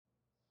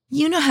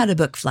You know how to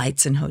book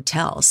flights and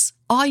hotels.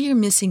 All you're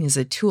missing is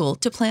a tool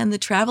to plan the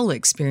travel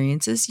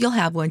experiences you'll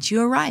have once you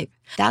arrive.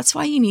 That's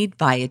why you need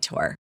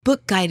Viator.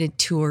 Book guided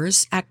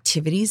tours,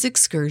 activities,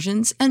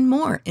 excursions, and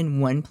more in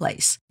one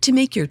place to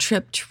make your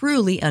trip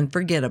truly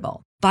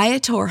unforgettable.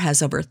 Viator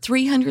has over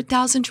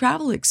 300,000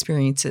 travel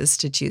experiences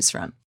to choose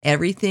from.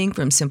 Everything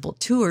from simple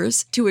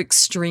tours to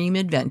extreme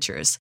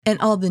adventures and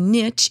all the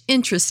niche,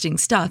 interesting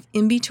stuff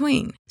in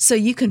between. So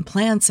you can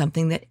plan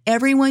something that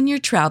everyone you're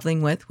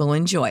traveling with will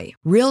enjoy.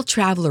 Real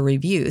traveler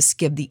reviews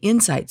give the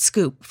inside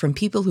scoop from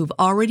people who've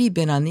already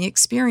been on the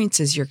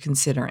experiences you're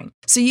considering.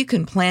 So you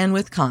can plan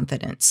with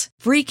confidence.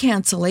 Free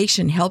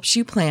cancellation helps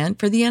you plan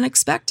for the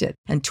unexpected.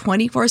 And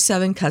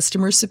 24/7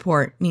 customer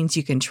support means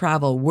you can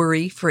travel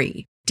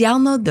worry-free.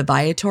 Download the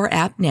Viator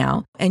app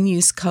now and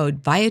use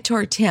code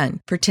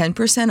Viator10 for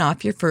 10%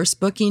 off your first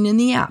booking in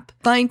the app.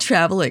 Find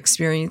travel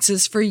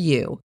experiences for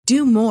you.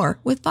 Do more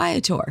with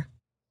Viator.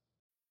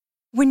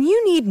 When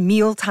you need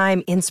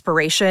mealtime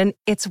inspiration,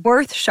 it's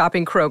worth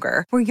shopping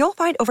Kroger, where you'll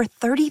find over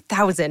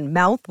 30,000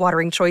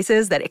 mouth-watering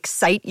choices that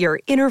excite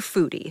your inner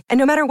foodie. And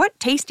no matter what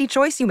tasty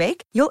choice you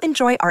make, you'll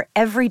enjoy our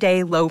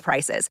everyday low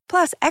prices,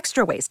 plus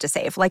extra ways to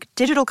save, like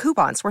digital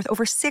coupons worth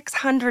over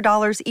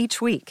 $600 each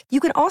week. You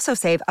can also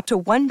save up to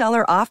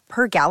 $1 off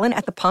per gallon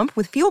at the pump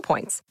with fuel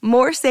points.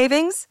 More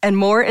savings and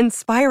more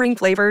inspiring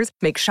flavors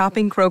make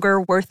shopping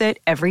Kroger worth it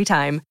every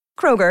time.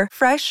 Kroger,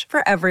 fresh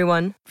for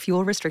everyone.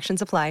 Fuel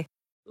restrictions apply.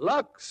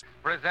 Lux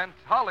presents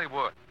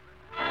Hollywood.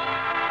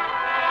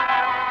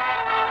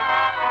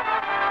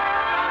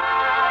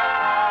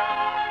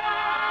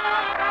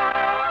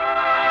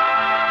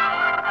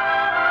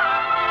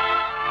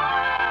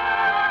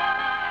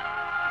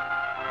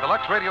 The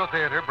Lux Radio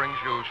Theater brings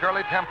you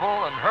Shirley Temple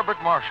and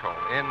Herbert Marshall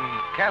in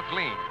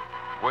Kathleen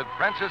with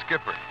Francis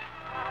Gifford.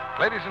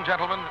 Ladies and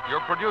gentlemen,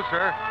 your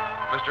producer,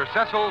 Mr.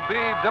 Cecil B.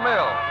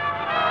 DeMille.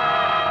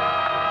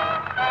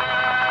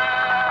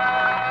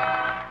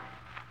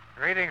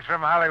 Greetings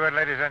from Hollywood,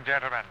 ladies and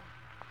gentlemen.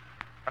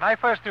 When I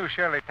first knew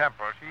Shirley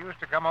Temple, she used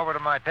to come over to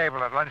my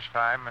table at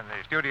lunchtime in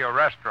the studio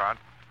restaurant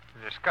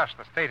to discuss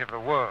the state of the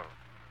world.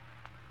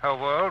 Her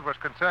world was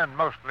concerned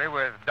mostly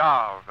with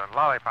dolls and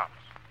lollipops.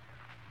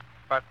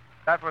 But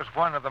that was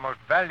one of the most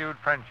valued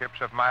friendships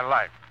of my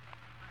life.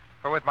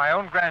 For with my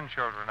own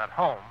grandchildren at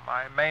home,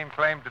 my main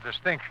claim to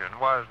distinction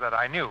was that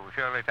I knew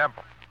Shirley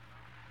Temple.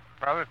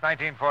 Well, it's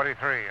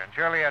 1943, and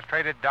Shirley has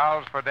traded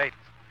dolls for dates.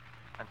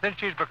 And since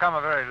she's become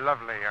a very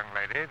lovely young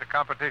lady, the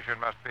competition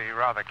must be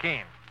rather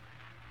keen.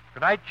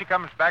 Tonight she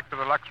comes back to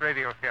the Lux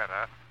Radio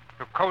Theater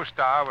to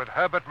co-star with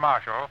Herbert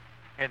Marshall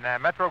in their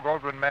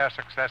Metro-Goldwyn-Mayer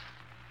success,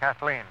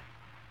 Kathleen.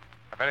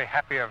 A very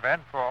happy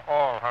event for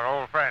all her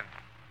old friends.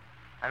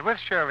 And with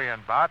Shirley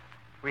and Bart,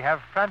 we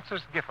have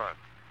Francis Gifford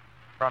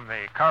from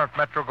the current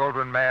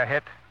Metro-Goldwyn-Mayer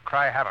hit,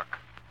 Cry Havoc.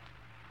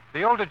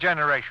 The older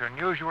generation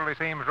usually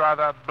seems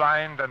rather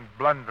blind and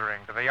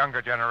blundering to the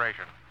younger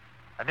generation.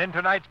 And in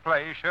tonight's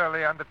play,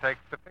 Shirley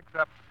undertakes to fix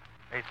up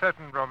a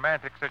certain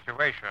romantic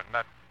situation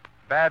that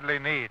badly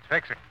needs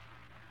fixing.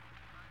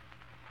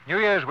 New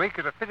Year's week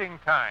is a fitting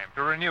time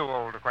to renew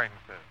old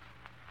acquaintances,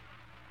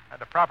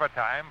 and a proper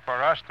time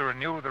for us to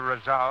renew the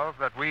resolve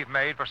that we've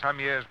made for some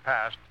years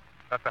past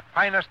that the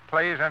finest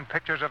plays and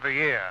pictures of the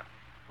year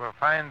will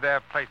find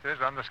their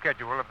places on the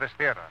schedule of this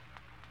theater,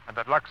 and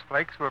that Lux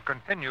Flakes will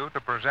continue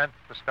to present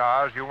the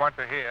stars you want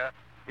to hear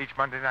each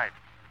Monday night.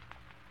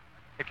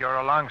 If you're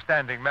a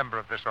long-standing member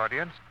of this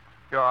audience,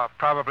 you're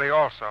probably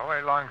also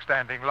a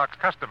long-standing Lux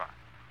customer.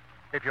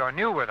 If you're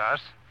new with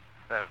us,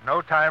 there's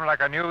no time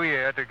like a new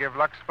year to give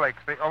Lux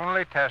Flakes the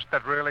only test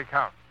that really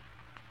counts.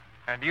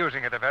 And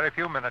using it a very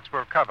few minutes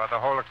will cover the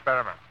whole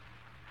experiment.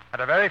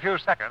 And a very few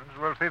seconds,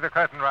 we'll see the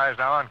curtain rise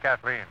now on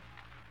Kathleen,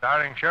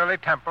 starring Shirley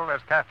Temple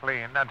as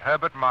Kathleen and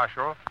Herbert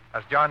Marshall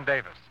as John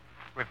Davis,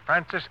 with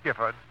Francis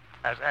Gifford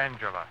as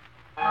Angela.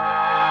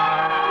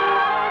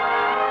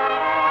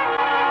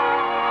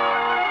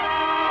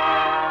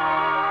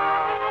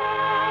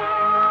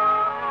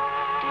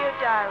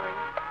 Diary,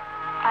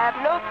 I have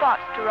no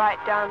thoughts to write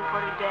down for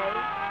today,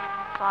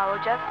 so I will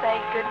just say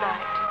good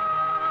night.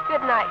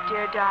 Good night,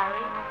 dear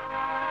diary.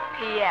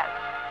 P.S.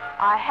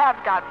 I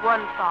have got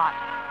one thought.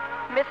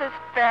 Mrs.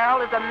 Farrell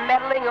is a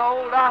meddling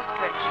old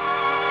ostrich.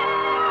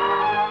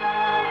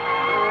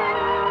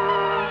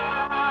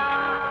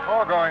 The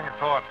foregoing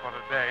thought for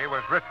today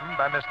was written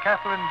by Miss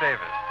Kathleen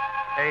Davis,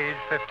 age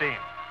 15.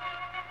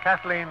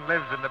 Kathleen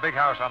lives in the big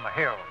house on the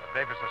hill, the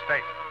Davis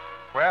estate,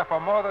 where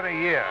for more than a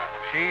year,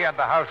 she and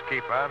the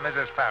housekeeper,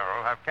 Mrs.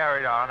 Farrell, have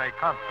carried on a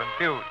constant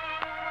feud.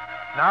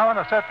 Now, on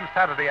a certain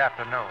Saturday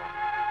afternoon,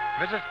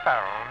 Mrs.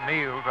 Farrell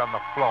kneels on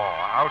the floor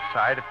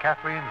outside of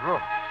Kathleen's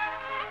room.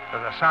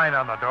 There's a sign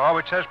on the door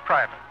which says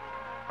private,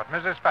 but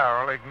Mrs.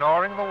 Farrell,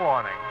 ignoring the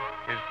warning,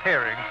 is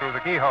peering through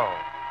the keyhole.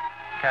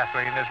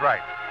 Kathleen is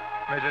right.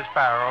 Mrs.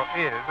 Farrell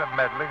is a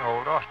meddling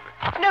old ostrich.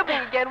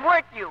 Snooping again,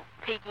 weren't you?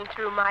 Peeking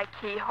through my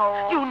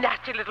keyhole. You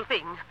nasty little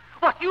thing.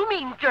 What do you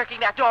mean jerking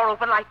that door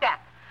open like that?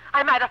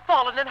 I might have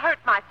fallen and hurt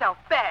myself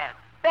bad.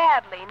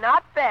 Badly,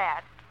 not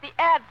bad. The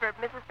adverb,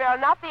 Mrs. Farrell,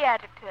 not the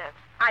adjective.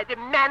 I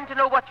demand to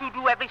know what you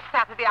do every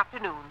Saturday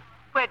afternoon.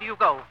 Where do you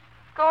go?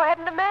 Go ahead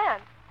and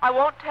demand. I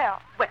won't tell.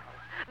 Well,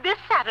 this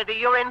Saturday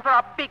you're in for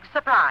a big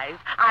surprise.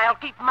 I'll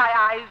keep my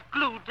eyes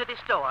glued to this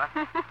door.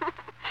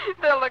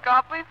 They'll look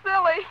awfully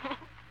silly.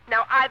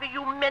 Now, either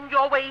you mend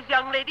your ways,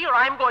 young lady, or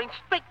I'm going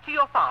straight to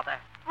your father.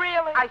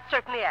 Really? I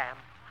certainly am.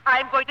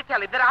 I'm going to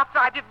tell him that after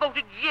I've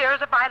devoted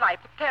years of my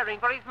life to caring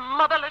for his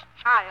motherless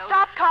child...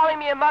 Stop calling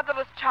me a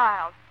motherless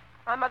child.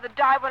 My mother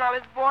died when I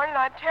was born, and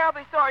I'm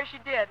terribly sorry she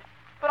did.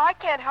 But I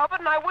can't help it,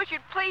 and I wish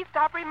you'd please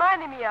stop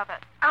reminding me of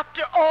it.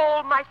 After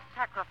all my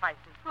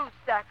sacrifices. Who's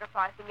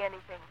sacrificing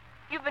anything?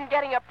 You've been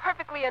getting a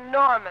perfectly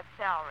enormous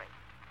salary.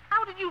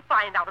 How did you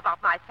find out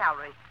about my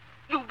salary?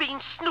 You've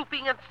been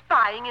snooping and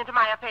spying into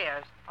my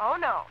affairs. Oh,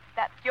 no.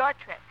 That's your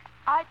trick.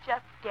 I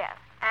just guessed.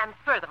 And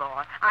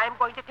furthermore, I'm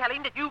going to tell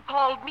him that you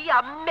called me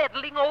a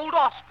meddling old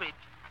ostrich.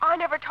 I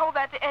never told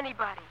that to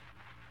anybody.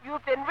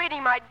 You've been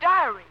reading my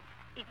diary.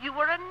 If you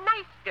were a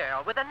nice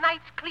girl with a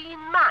nice, clean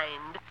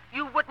mind,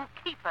 you wouldn't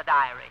keep a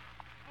diary.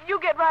 You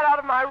get right out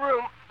of my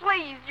room.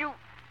 Please, you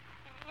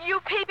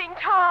peeping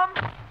Tom.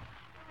 Dear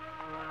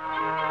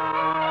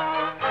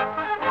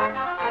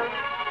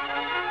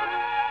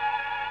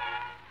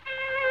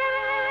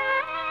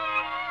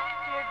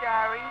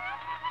diary,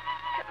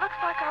 it looks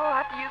like I will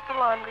have to use the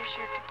laundry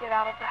chute to get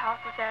out of the house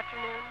this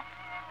afternoon.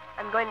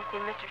 I'm going to see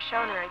Mr.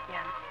 Schoner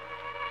again.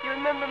 You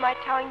remember my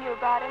telling you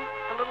about him?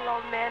 The little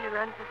old man who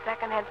runs the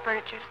second-hand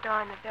furniture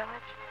store in the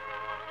village?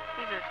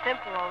 He's a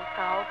simple old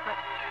fellow, but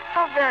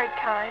so very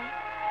kind.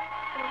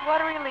 And what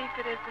a relief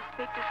it is to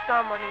speak to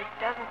someone who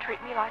doesn't treat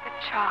me like a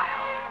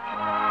child.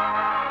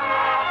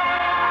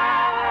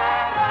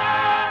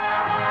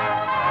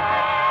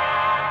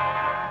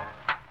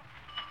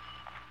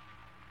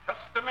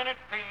 Just a minute,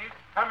 please.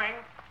 Coming.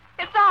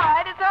 It's all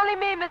right. It's only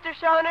me, Mr.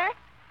 Schoner.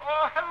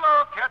 Oh,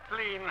 hello,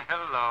 Kathleen.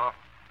 Hello.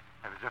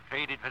 I was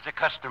afraid it was a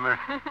customer.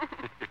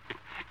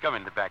 Come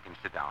in the back and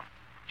sit down.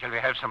 Shall we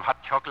have some hot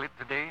chocolate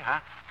today, huh?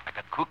 I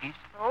got cookies.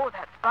 Oh,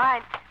 that's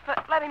fine.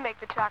 But let me make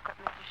the chocolate,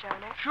 Mr.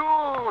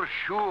 Schoner.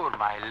 Sure,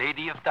 my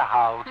lady of the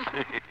house.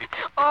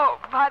 Oh,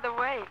 by the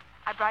way,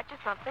 I brought you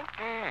something.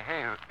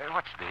 Hey,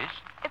 what's this?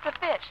 It's a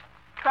fish.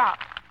 Trout.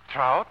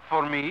 Trout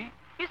for me?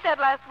 You said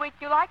last week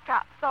you liked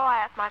trout, so I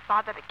asked my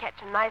father to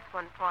catch a nice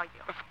one for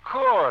you. Of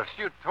course,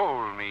 you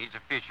told me he's a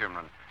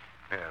fisherman.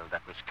 Well,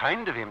 that was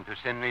kind of him to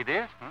send me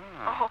this.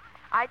 Oh,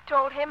 I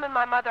told him and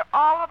my mother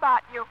all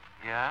about you.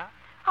 Yeah?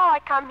 Oh, I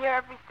come here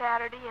every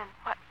Saturday, and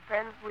what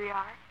friends we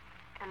are.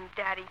 And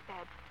Daddy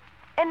said,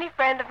 any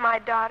friend of my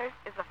daughter's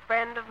is a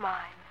friend of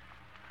mine.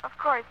 Of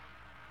course,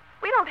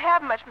 we don't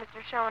have much,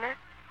 Mr. Schoner,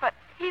 but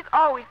he's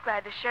always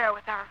glad to share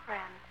with our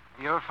friends.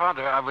 Your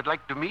father, I would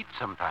like to meet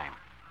sometime.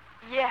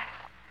 Yes.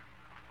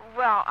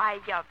 Well,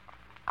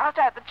 I'll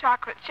start the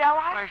chocolate, shall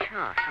I? Why,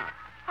 sure.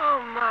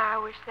 Oh, my, I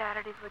wish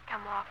Saturdays would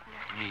come oftener.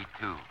 Me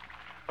too.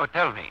 Oh,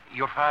 tell me,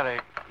 your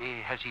father,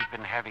 has he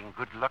been having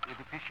good luck with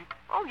the fishing?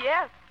 Oh,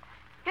 yes.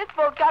 His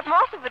boat got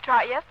most of the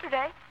trout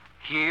yesterday.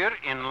 Here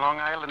in Long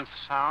Island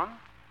Sound?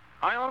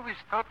 I always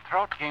thought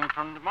trout came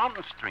from the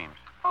mountain streams.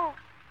 Oh,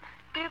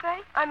 do they?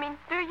 I mean,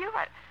 do you?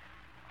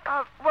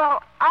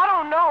 Well, I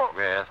don't know.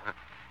 Well,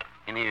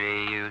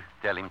 anyway, you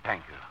tell him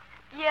thank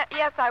you.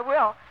 Yes, I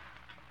will.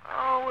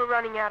 Oh, we're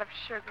running out of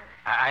sugar.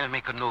 I'll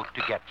make a note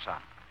to get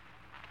some.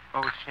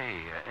 Oh,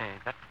 say,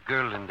 that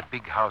girl in the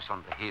big house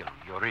on the hill,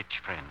 your rich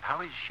friend, how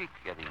is she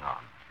getting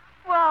on?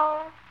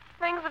 Well,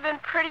 things have been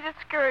pretty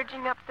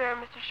discouraging up there,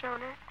 Mr.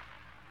 Schoner.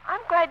 I'm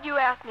glad you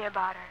asked me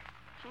about her.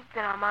 She's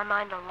been on my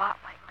mind a lot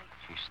lately.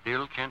 She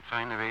still can't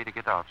find a way to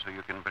get out so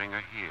you can bring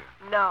her here.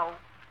 No.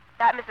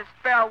 That Mrs.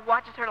 Sparrow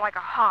watches her like a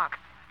hawk.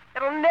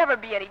 It'll never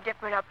be any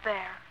different up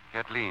there.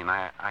 Kathleen,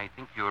 I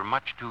think you're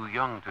much too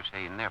young to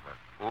say never.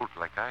 Old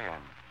like I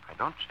am, I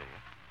don't say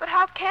it. But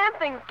how can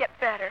things get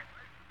better?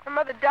 Her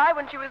mother died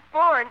when she was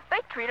born. They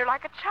treat her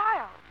like a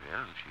child.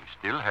 Well, she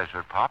still has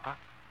her papa.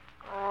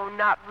 Oh,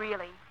 not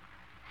really.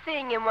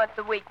 Seeing him once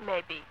a week,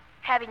 maybe.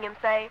 Having him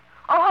say,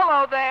 oh,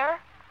 hello there.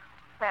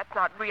 That's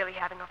not really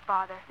having a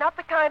father. Not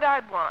the kind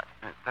I'd want.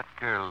 That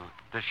girl,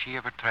 does she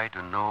ever try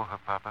to know her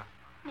papa?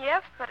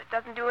 Yes, but it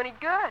doesn't do any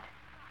good.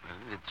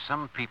 Well, it's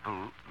some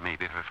people,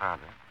 maybe her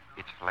father,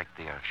 it's like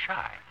they are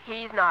shy.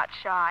 He's not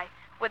shy.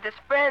 With his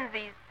friends,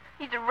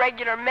 he's a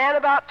regular man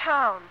about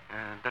town.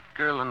 That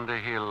girl on the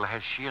hill,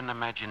 has she an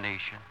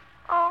imagination?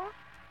 Oh,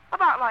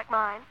 about like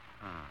mine.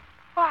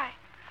 Why?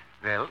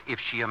 Well, if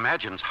she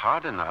imagines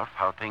hard enough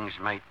how things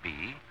might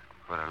be,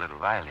 for a little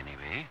while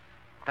anyway,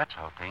 that's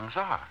how things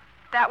are.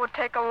 That would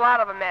take a lot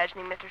of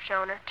imagining, Mr.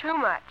 Schoner. Too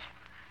much.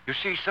 You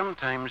see,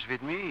 sometimes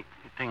with me,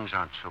 things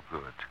aren't so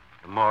good.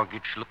 The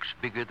mortgage looks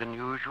bigger than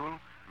usual.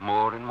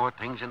 More and more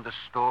things in the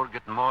store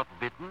get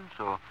moth-bitten,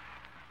 so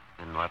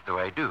then what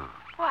do?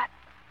 What?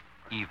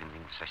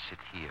 Evenings, I sit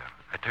here.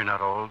 I turn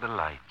out all the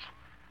lights.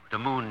 The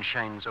moon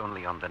shines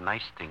only on the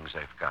nice things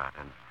I've got,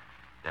 and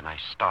then I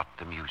start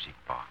the music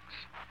box.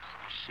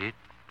 I sit,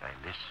 I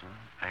listen,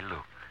 I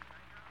look.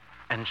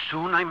 And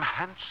soon I'm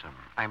handsome.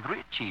 I'm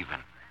rich, even.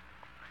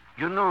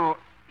 You know,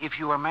 if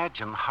you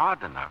imagine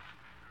hard enough,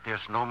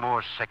 There's no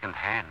more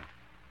second-hand.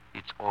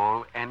 It's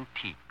all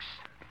antiques.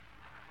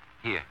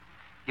 Here,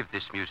 give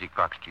this music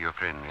box to your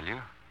friend, will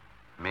you?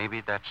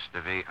 Maybe that's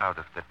the way out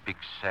of that big,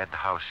 sad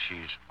house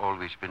she's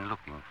always been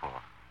looking for.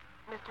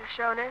 Mr.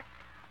 Schoner,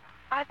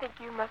 I think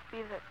you must be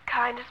the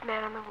kindest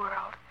man in the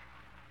world.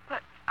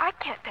 But I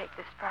can't take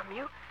this from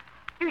you.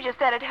 You just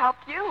said it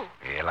helped you.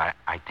 Well,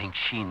 I think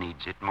she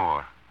needs it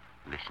more.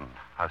 Listen,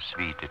 how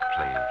sweet it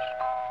plays.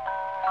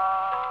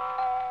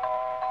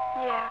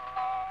 Yes.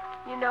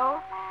 You know,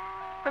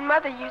 when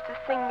Mother used to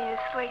sing me to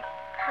sleep,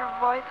 her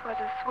voice was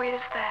as sweet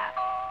as that.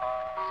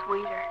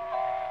 Sweeter.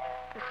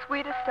 The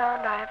sweetest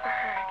sound I ever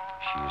heard.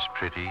 She is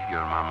pretty,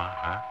 your mama,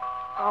 huh?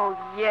 Oh,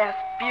 yes,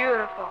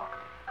 beautiful.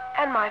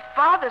 And my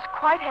father's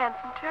quite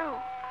handsome, too.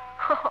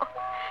 Oh,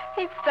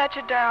 he's such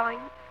a darling.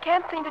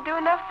 Can't seem to do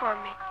enough for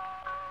me.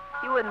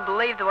 You wouldn't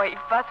believe the way he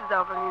fusses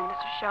over me,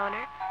 Mr.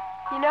 Schoner.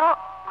 You know,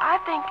 I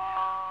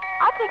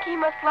think he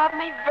must love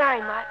me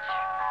very much.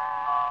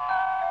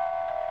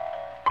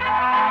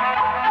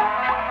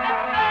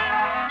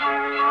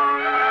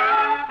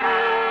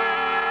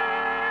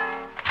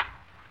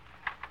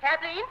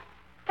 Kathleen?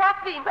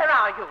 Kathleen, where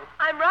are you?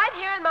 I'm right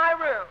here in my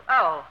room.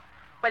 Oh,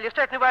 well, you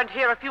certainly weren't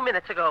here a few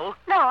minutes ago.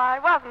 No, I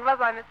wasn't, was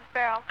I, Mrs.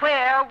 Farrell?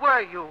 Where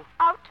were you?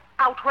 Out.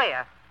 Out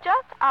where?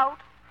 Just out.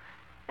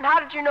 And how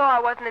did you know I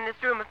wasn't in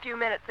this room a few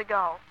minutes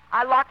ago?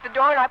 I locked the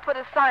door and I put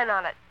a sign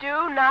on it.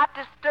 Do not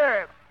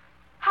disturb.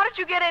 How did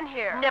you get in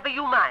here? Never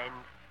you mind.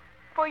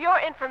 For your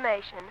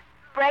information,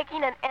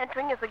 breaking and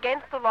entering is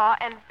against the law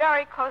and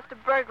very close to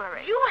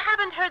burglary. You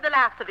haven't heard the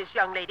last of this,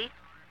 young lady.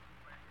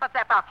 What's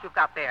that box you've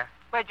got there?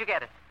 Where'd you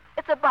get it?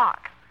 It's a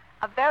box.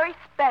 A very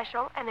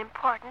special and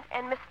important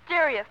and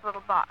mysterious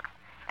little box.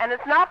 And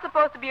it's not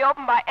supposed to be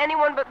opened by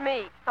anyone but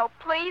me. So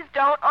please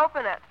don't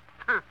open it.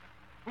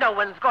 No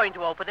one's going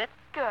to open it.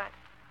 Good.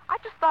 I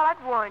just thought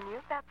I'd warn you,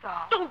 that's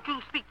all. Don't you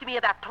speak to me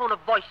in that tone of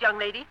voice, young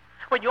lady.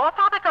 When your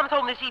father comes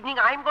home this evening,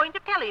 I'm going to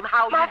tell him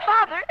how My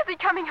father? Is he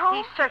coming home?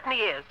 He certainly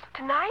is.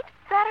 Tonight?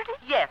 Saturday?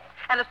 Yes.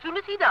 And as soon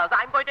as he does,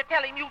 I'm going to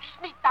tell him you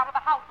sneaked out of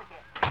the house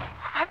again.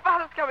 My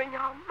father's coming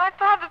home. My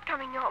father's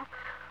coming home.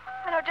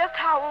 I know just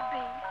how it will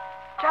be.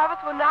 Jarvis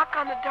will knock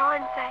on the door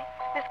and say,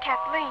 Miss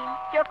Kathleen,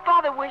 your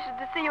father wishes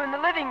to see you in the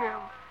living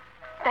room.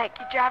 Thank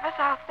you, Jarvis,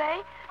 I'll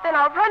say. Then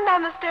I'll run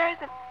down the stairs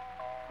and...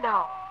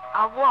 No,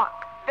 I'll walk,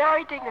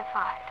 very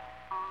dignified.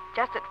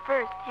 Just at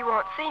first, he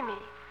won't see me.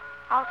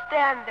 I'll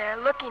stand there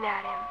looking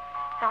at him,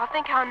 and I'll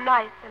think how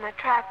nice and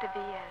attractive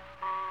he is.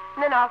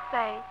 And then I'll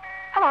say,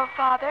 hello,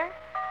 Father.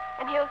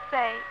 And he'll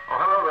say... Oh,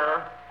 hello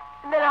there.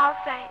 And then I'll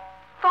say,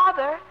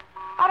 Father,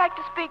 I'd like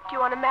to speak to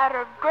you on a matter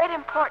of great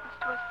importance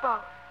to us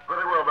both.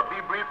 Very well, but be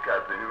brief,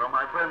 Kathleen. You know,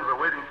 my friends are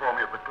waiting for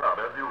me at the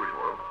club, as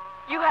usual.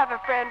 You have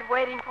a friend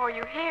waiting for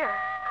you here.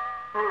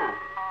 Who?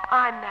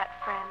 I'm that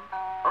friend.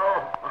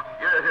 Oh,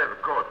 yes, of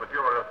course, but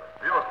you're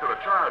still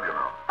a child, you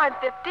know. I'm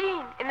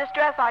 15. In this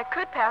dress, I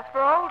could pass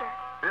for older.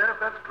 Yes,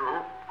 that's true.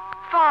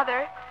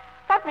 Father,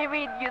 let me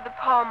read you the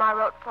poem I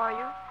wrote for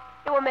you.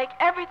 It will make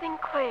everything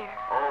clear.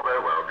 Oh, very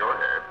well, go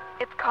ahead.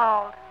 It's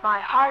called My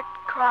Heart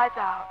Cries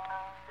Out.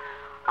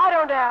 I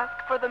don't ask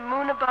for the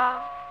moon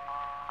above.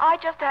 I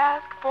just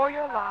ask for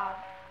your love.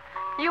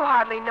 You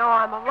hardly know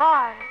I'm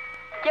alive.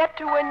 Yet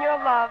to win your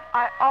love,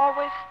 I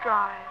always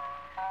strive.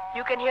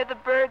 You can hear the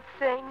birds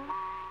sing.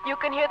 You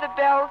can hear the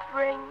bells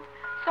ring.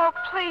 So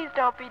please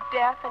don't be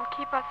deaf and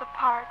keep us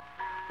apart.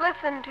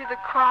 Listen to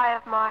the cry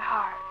of my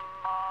heart.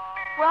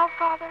 Well,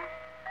 Father?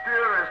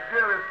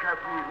 Dearest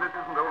Kathleen, this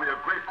isn't only a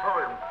great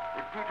poem.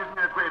 It teaches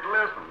me a great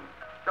lesson.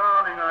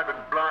 Darling, I've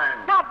been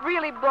blind. Not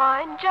really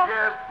blind, just...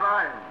 Yes,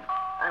 blind.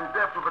 And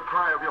deaf to the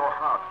cry of your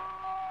heart.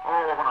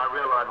 Oh, when I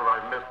realize what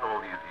I've missed all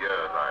these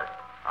years,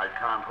 I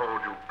can't hold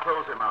you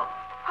close enough.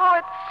 Oh,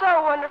 it's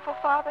so wonderful,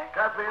 Father.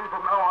 Kathleen,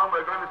 from now on,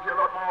 we're going to see a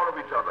lot more of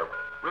each other.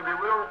 We'll be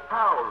real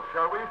pals,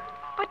 shall we?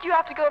 But you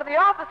have to go to the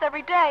office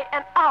every day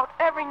and out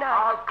every night.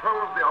 I'll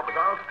close the office.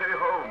 I'll stay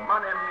home.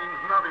 Money means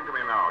nothing to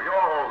me now. You're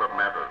all that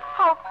matters.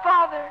 Oh,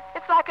 Father,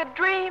 it's like a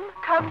dream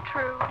come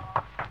true.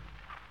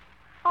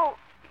 Oh,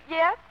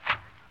 yes?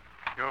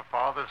 Your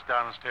father's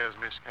downstairs,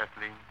 Miss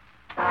Kathleen.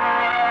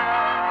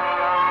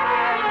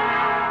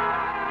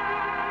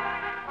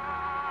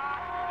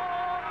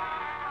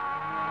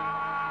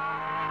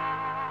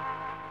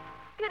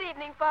 Good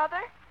evening,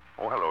 Father.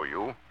 Oh, hello,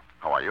 you.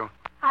 How are you?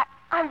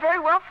 I'm very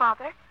well,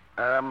 Father.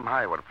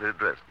 Hi, what a pretty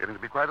dress. Getting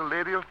to be quite a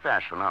lady of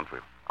fashion, aren't we?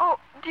 Oh,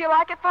 do you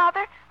like it,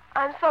 Father?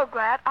 I'm so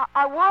glad.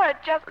 I wore it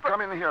just for...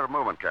 Come in here a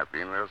moment,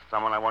 Kathleen. There's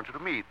someone I want you to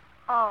meet.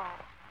 Oh.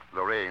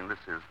 Lorraine, this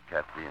is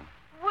Kathleen.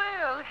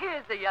 Well,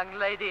 here's a young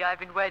lady I've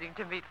been waiting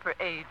to meet for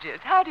ages.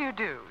 How do you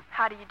do?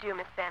 How do you do,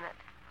 Miss Bennett?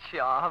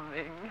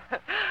 Charming.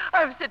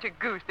 I'm such a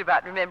goose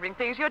about remembering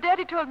things. Your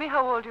daddy told me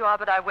how old you are,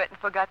 but I went and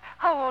forgot.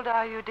 How old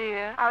are you,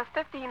 dear? I was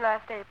 15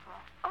 last April.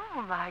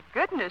 Oh, my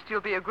goodness.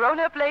 You'll be a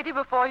grown-up lady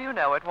before you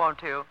know it,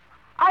 won't you?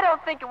 I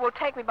don't think it will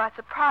take me by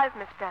surprise,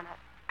 Miss Bennett.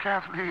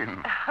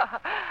 Kathleen.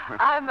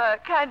 I'm a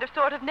kind of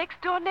sort of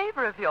next-door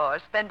neighbor of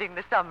yours, spending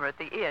the summer at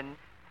the inn.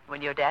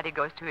 When your daddy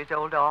goes to his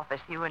old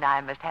office, you and I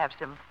must have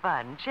some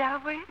fun,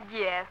 shall we?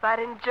 Yes, I'd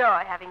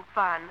enjoy having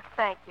fun.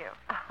 Thank you.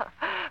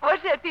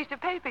 What's that piece of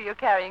paper you're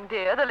carrying,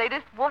 dear? The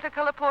latest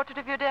watercolor portrait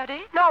of your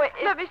daddy? No,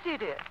 Let me see,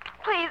 dear.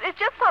 Please, it's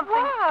just something.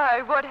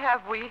 Why, what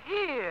have we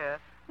here?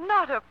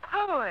 Not a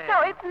poem.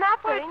 No, it's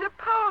nothing. Well, it's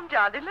a poem,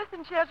 darling.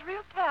 Listen, she has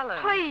real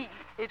talent. Please.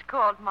 It's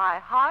called My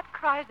Heart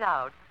Cries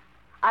Out.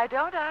 I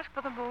don't ask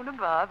for the moon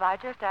above. I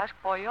just ask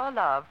for your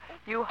love.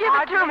 You Give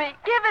it to me.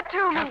 Give it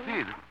to me.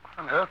 Kathleen, what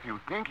on earth are you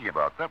thinking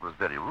about? That was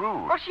very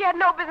rude. Well, she had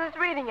no business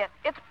reading it.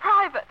 It's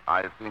private.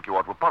 I think you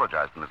ought to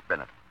apologize to Miss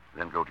Bennett.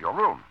 Then go to your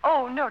room.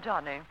 Oh, no,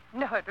 darling.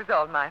 No, it was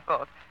all my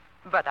fault.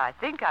 But I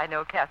think I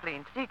know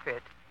Kathleen's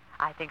secret.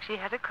 I think she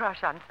has a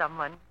crush on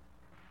someone.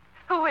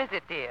 Who is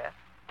it, dear?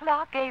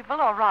 Clark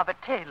Gable or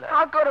Robert Taylor?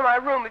 I'll go to my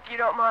room if you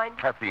don't mind.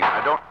 Kathleen,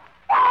 I don't...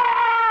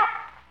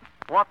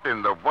 What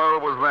in the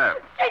world was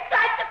that? She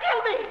tried to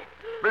kill me.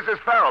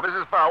 Mrs.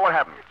 Farrell, what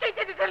happened? She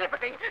did it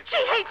deliberately.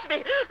 She hates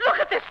me. Look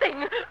at this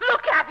thing.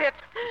 Look at it.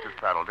 Mrs.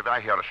 Farrell, did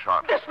I hear a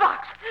shot? This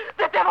box.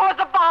 There was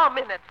a bomb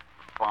in it.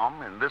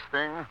 Bomb in this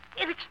thing?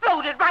 It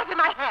exploded right in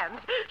my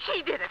hands.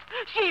 She did it.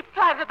 She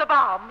planted the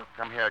bomb.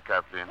 Come here,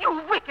 Kathleen.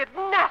 You wicked,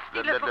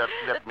 nasty little...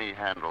 Let me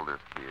handle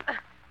this, please.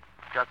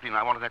 Kathleen,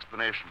 I want an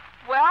explanation.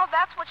 Well,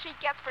 that's what she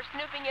gets for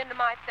snooping into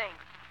my things.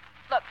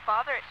 Look,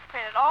 Father, it's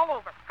printed all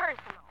over.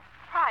 Personal.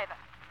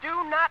 Private. Do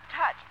not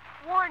touch.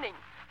 Warning.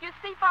 You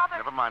see, Father?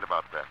 Never mind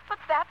about that. But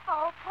that's the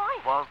whole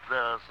point. Was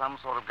there some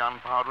sort of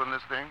gunpowder in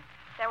this thing?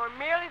 There were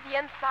merely the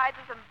insides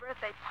of some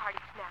birthday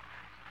party snappers.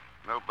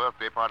 No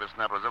birthday party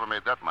snappers ever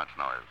made that much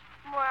noise.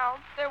 Well,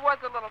 there was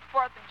a little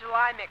 4th of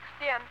July mixed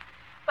in,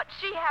 but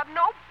she had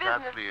no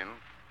business... Kathleen,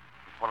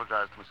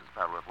 apologize to Mrs.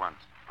 Farrell at once.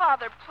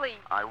 Father,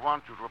 please. I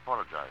want you to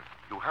apologize.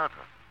 You hurt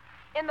her.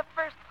 In the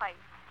first place,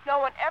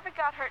 no one ever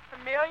got hurt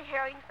from merely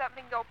hearing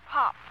something go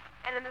pop.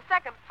 And in the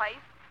second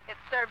place, it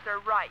serves her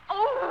right.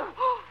 Oh!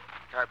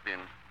 Kathleen,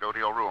 go to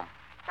your room.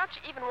 Don't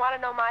you even want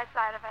to know my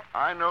side of it?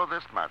 I know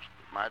this much.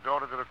 My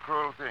daughter did a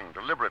cruel thing,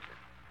 deliberately.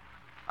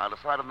 I'll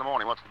decide in the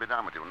morning what's to be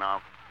done with you.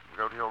 Now,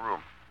 go to your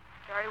room.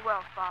 Very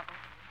well, Father.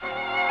 I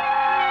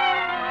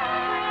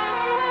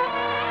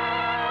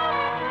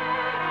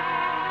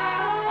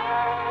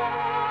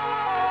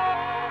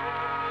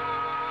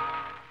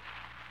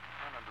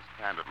don't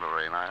understand it,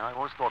 Lorraine. I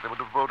always thought they were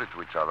devoted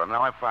to each other.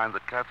 Now I find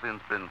that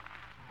Kathleen's been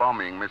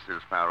bombing Mrs.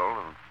 Farrell,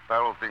 and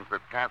Farrell thinks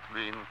that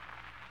Kathleen...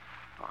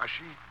 Oh,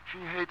 she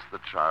hates the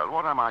child.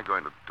 What am I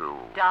going to do?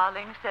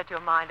 Darling, set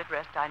your mind at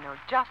rest. I know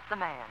just the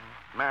man.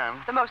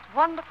 Man? The most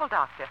wonderful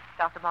doctor,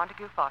 Dr.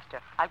 Montague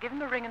Foster. I'll give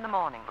him a ring in the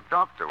morning. A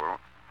doctor? Well,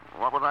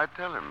 what would I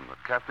tell him?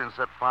 That Kathleen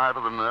set fire to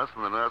the nurse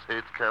and the nurse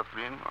hates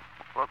Kathleen?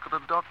 What could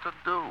a doctor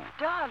do?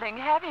 Darling,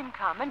 have him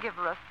come and give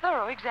her a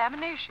thorough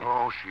examination.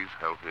 Oh, she's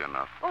healthy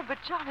enough. Oh, but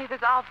Johnny,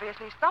 there's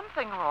obviously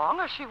something wrong,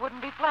 or she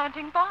wouldn't be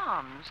planting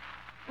bombs.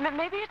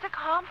 Maybe it's a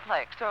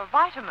complex or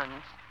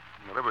vitamins.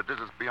 Whatever it is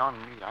beyond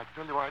me. I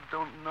tell you, I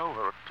don't know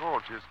her at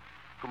all. She's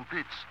a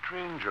complete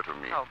stranger to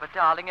me. Oh, but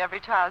darling, every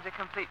child's a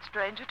complete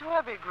stranger to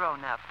every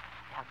grown-up.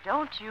 Now,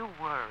 don't you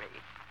worry.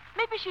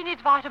 Maybe she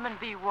needs vitamin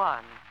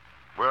B1.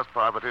 Worst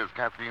part of it is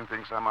Kathleen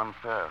thinks I'm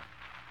unfair.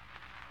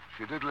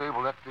 She did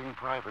label that thing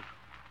private.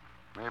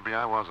 Maybe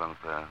I was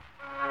unfair.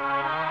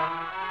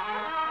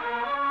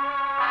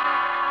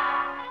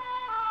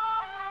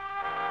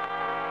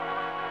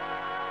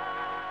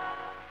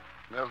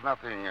 There's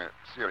nothing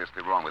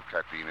seriously wrong with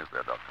Kathleen, is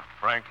there, Doctor?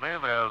 Frankly,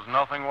 there's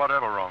nothing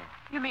whatever wrong.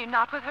 You mean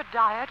not with her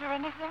diet or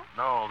anything?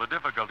 No, the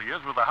difficulty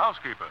is with the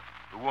housekeeper.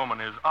 The woman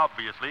is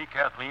obviously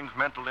Kathleen's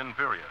mental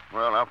inferior.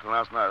 Well, after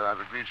last night, I'd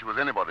agree she was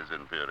anybody's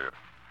inferior.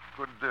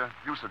 Could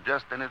you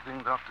suggest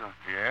anything, Doctor?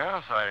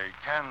 Yes, I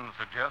can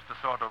suggest a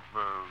sort of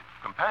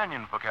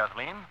companion for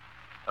Kathleen.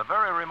 A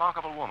very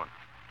remarkable woman,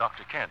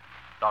 Dr. Kent.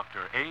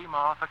 Dr. A.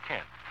 Martha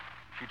Kent.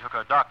 She took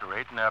her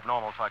doctorate in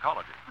abnormal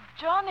psychology.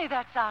 Johnny,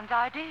 that sounds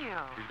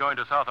ideal. She's going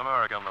to South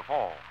America in the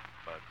fall.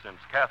 But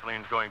since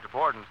Kathleen's going to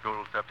boarding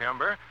school in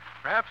September,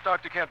 perhaps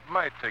Dr. Kent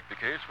might take the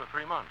case for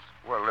 3 months.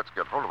 Well, let's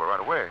get hold of her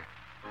right away.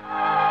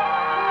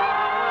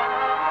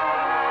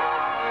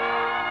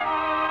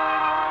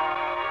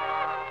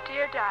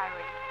 Dear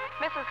Diary,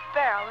 Mrs.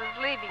 Farrell is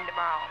leaving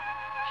tomorrow.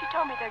 She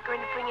told me they're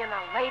going to bring in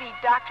a lady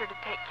doctor to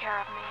take care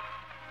of me.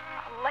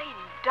 A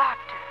lady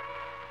doctor.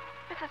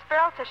 Mrs.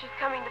 Farrell says she's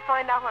coming to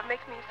find out what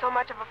makes me so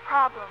much of a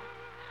problem.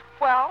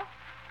 Well,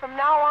 from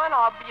now on,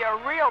 I'll be a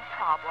real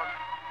problem.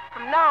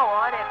 From now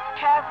on, it's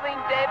Kathleen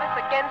Davis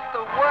against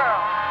the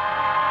world.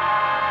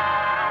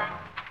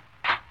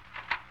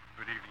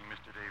 Good evening,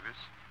 Mr. Davis.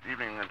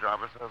 Evening,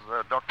 Jarvis. Has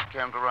Dr.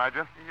 Kent arrived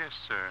yet? Yes,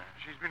 sir.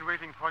 She's been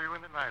waiting for you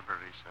in the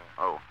library, sir.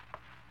 Oh.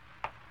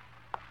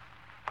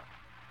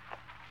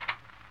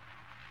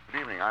 Good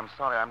evening. I'm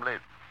sorry I'm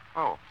late.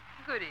 Oh.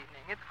 Good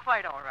evening. It's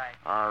quite all right.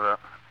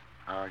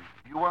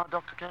 You are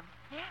Dr. Kent?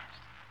 Yes.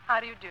 How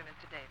do you do,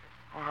 Mr. Davis?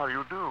 Oh, how do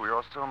you do?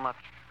 You're so much...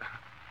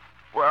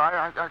 Well,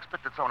 I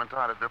expected someone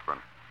entirely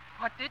different.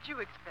 What did you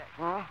expect?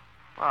 Hmm?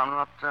 Well, I'm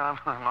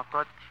not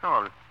quite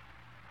sure.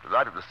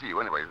 Delighted to see you,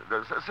 anyway.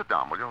 Sit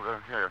down, will you?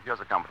 Here's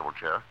a comfortable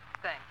chair.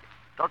 Thank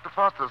Dr.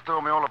 Foster's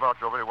told me all about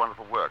your very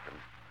wonderful work, and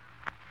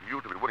for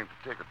you to be willing to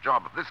take a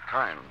job of this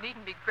kind. You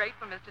needn't be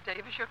grateful, Mr.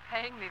 Davis. You're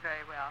paying me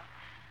very well.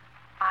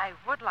 I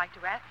would like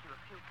to ask you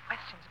a few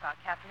questions about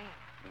Kathleen.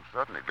 I'm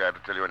certainly glad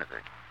to tell you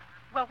anything.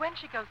 Well, when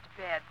she goes to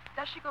bed,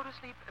 does she go to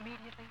sleep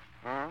immediately?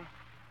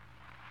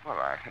 Well,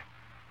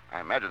 I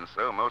imagine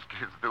so. Most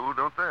kids do,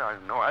 don't they? I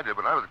know I did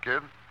when I was a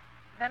kid.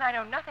 Then I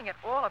know nothing at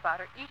all about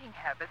her eating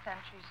habits, and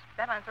she's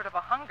been on sort of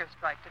a hunger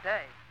strike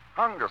today.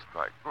 Hunger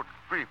strike? Good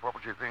grief, what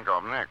would she think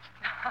of next?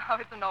 Oh,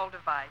 it's an old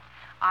device.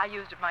 I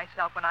used it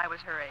myself when I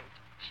was her age.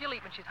 She'll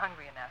eat when she's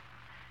hungry enough.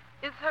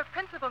 Is her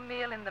principal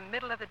meal in the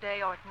middle of the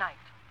day or at night?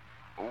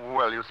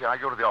 Well, you see, I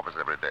go to the office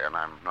every day, and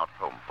I'm not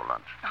home for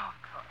lunch. Oh, of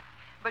course.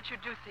 But you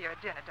do see her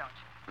at dinner, don't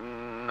you?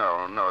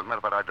 No. As a matter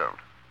of fact, I don't.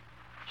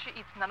 She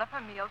eats none of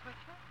her meals with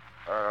you?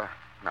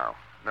 No.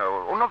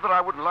 Oh, not that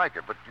I wouldn't like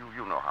it, but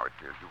you know how it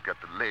is. You get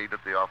delayed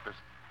at the office.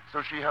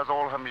 So she has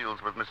all her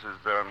meals with Mrs.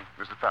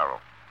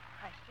 Farrell.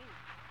 I see.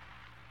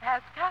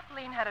 Has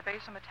Kathleen had a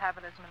basal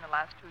metabolism in the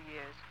last 2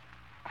 years?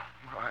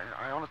 Well,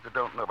 I honestly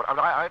don't know, but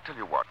I tell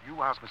you what.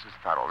 You ask Mrs.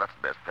 Farrell. That's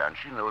the best plan.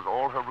 She knows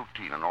all her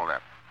routine and all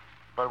that.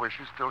 By the way,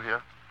 she's still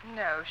here?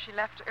 No, she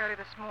left early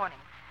this morning.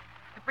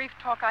 The brief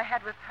talk I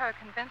had with her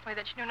convinced me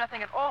that she knew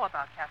nothing at all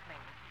about Kathleen,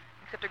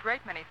 except a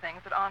great many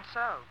things that aren't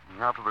so.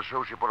 After the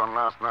show she put on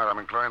last night, I'm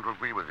inclined to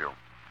agree with you.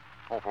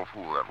 Awful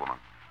fool, that woman.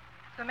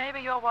 So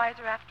maybe you're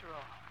wiser after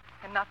all,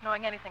 in not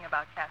knowing anything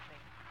about Kathleen.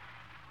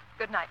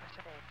 Good night, Mr.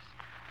 Davis.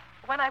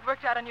 When I've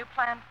worked out a new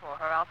plan for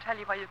her, I'll tell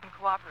you how you can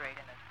cooperate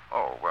in it.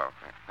 Oh, well,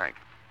 thank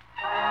you.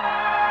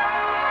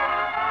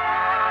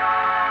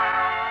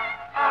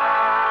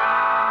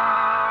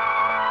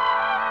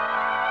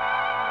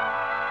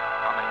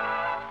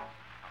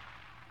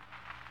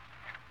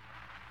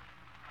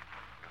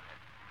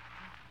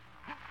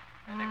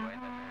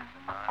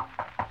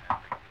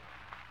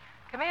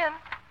 Come in.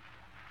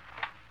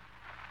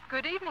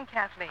 Good evening,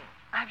 Kathleen.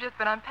 I've just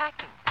been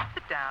unpacking.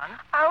 Sit down.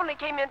 I only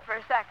came in for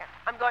a second.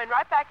 I'm going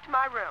right back to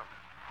my room.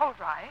 All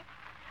right.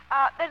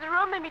 There's a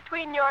room in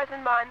between yours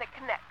and mine that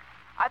connects.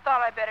 I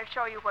thought I'd better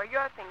show you where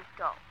your things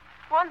go.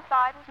 One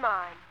side is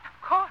mine.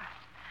 Of course.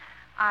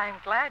 I'm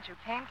glad you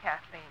came,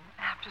 Kathleen.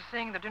 After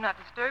seeing the Do Not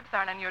Disturb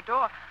sign on your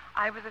door,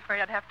 I was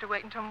afraid I'd have to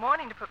wait until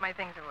morning to put my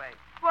things away.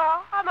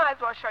 Well, I might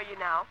as well show you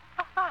now.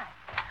 Oh, fine.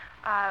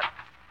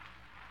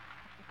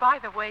 By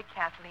the way,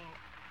 Kathleen,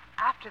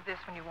 after this,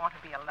 when you want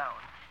to be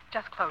alone,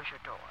 just close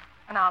your door,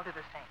 and I'll do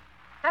the same.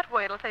 That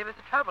way it'll save us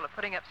the trouble of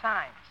putting up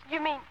signs. You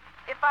mean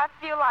if I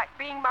feel like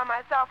being by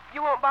myself,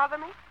 you won't bother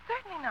me?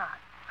 Certainly not.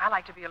 I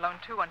like to be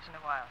alone, too, once in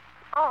a while.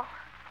 Oh,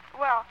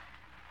 well,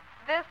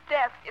 this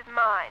desk is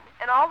mine,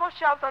 and all those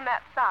shelves on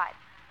that side,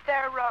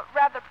 they're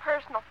rather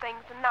personal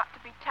things and not to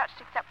be touched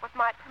except with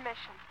my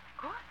permission.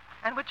 Good.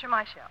 And which are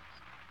my shelves?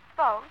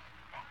 Those.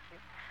 Thank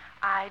you.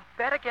 I'd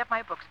better get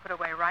my books put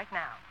away right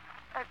now.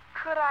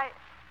 Could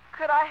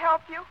I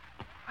help you?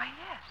 Why,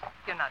 yes.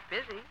 You're not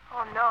busy.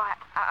 Oh, no,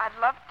 I'd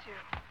love to.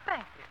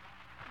 Thank you.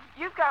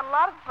 You've got a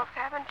lot of books,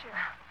 haven't you?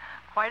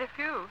 Quite a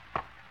few.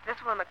 This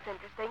one looks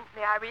interesting.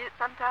 May I read it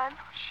sometime?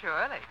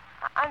 Surely.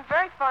 I'm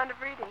very fond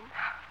of reading.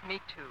 Me,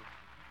 too.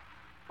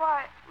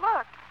 Why,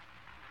 look.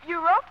 You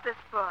wrote this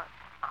book.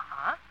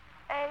 Uh-huh.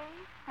 A.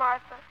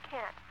 Martha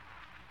Kent.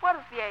 What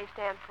does the A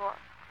stand for?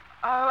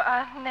 Oh,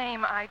 a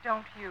name I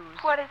don't use.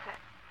 What is it?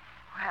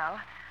 Well,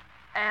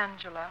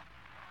 Angela.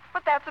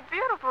 But that's a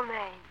beautiful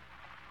name.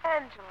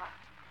 Angela.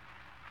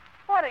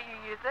 Why don't you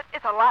use it?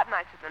 It's a lot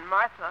nicer than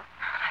Martha.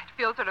 I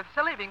feel sort of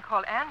silly being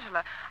called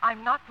Angela.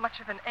 I'm not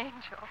much of an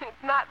angel.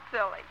 It's not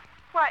silly.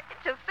 Why,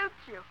 it just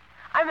suits you.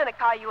 I'm going to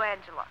call you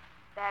Angela.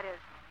 That is,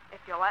 if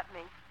you'll let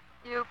me.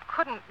 You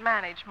couldn't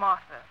manage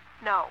Martha.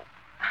 No.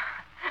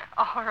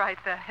 All right,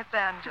 then. It's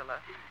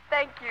Angela.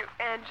 Thank you,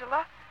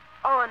 Angela.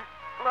 Oh, and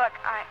look,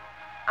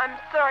 I'm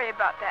sorry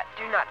about that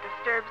Do Not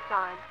Disturb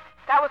sign.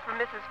 That was for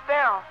Mrs.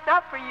 Farrell,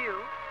 not for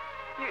you.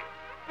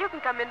 You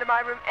can come into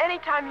my room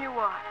anytime you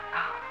want.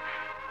 Oh,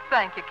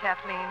 thank you,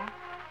 Kathleen.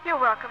 You're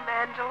welcome,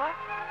 Angela.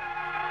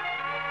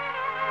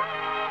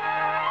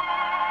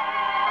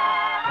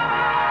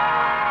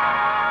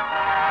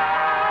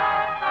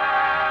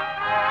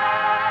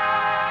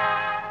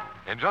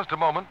 In just a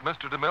moment,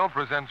 Mr. DeMille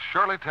presents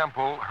Shirley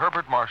Temple,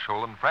 Herbert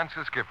Marshall, and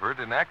Francis Gifford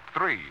in Act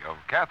 3 of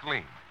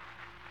Kathleen.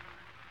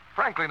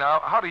 Frankly,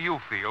 now, how do you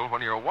feel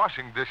when you're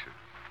washing dishes?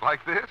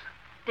 Like this?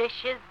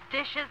 Dishes,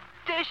 dishes,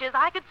 dishes.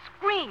 I could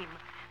scream.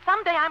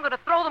 Someday I'm going to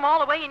throw them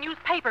all away and use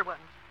paper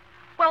ones.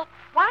 Well,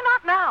 why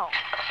not now?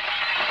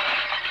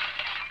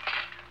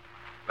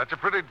 That's a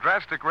pretty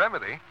drastic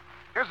remedy.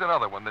 Here's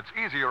another one that's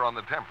easier on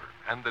the temper,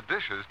 and the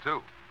dishes,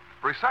 too.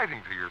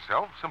 Reciting to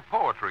yourself some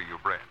poetry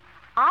you've read.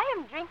 I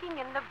am drinking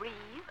in the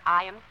breeze.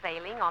 I am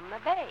sailing on the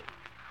bay.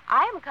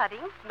 I am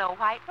cutting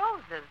snow-white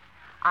roses.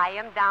 I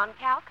am down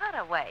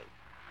Calcutta way.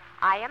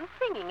 I am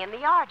singing in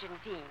the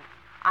Argentine.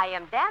 I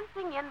am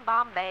dancing in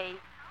Bombay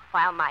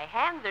while my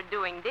hands are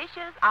doing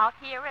dishes out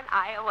here in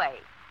Iowa.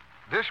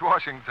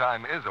 Dishwashing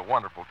time is a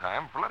wonderful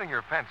time for letting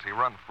your fancy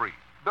run free,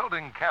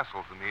 building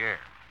castles in the air.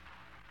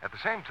 At the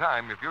same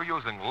time, if you're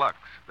using Lux,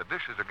 the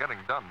dishes are getting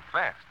done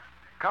fast.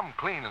 Come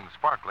clean and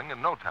sparkling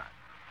in no time.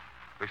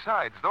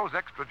 Besides, those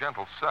extra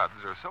gentle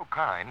suds are so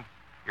kind,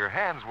 your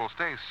hands will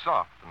stay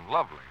soft and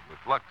lovely with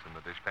Lux in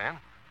the dishpan.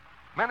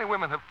 Many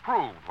women have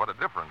proved what a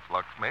difference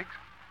Lux makes.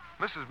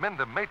 Mrs.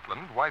 Minda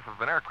Maitland, wife of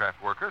an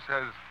aircraft worker,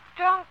 says,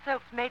 Strong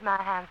soaps made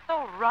my hands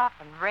so rough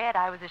and red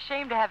I was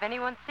ashamed to have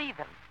anyone see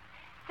them.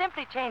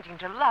 Simply changing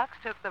to Lux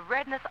took the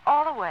redness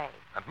all away.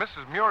 And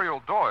Mrs.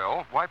 Muriel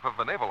Doyle, wife of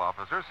a naval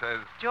officer, says,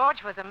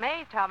 George was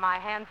amazed how my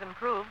hands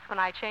improved when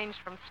I changed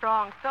from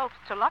strong soaps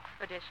to Lux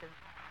for dishes.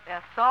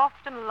 They're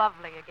soft and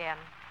lovely again.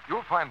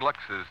 You'll find Lux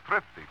is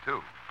thrifty,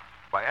 too.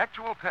 By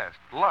actual test,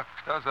 Lux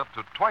does up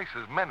to twice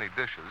as many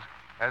dishes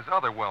as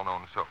other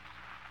well-known soaps.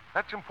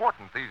 That's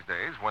important these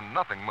days when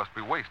nothing must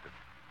be wasted.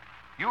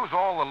 Use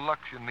all the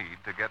Lux you need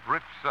to get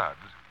rich suds,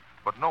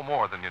 but no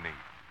more than you need.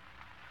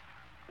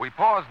 We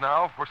pause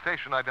now for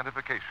station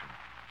identification.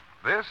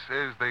 This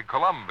is the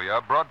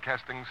Columbia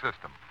Broadcasting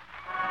System.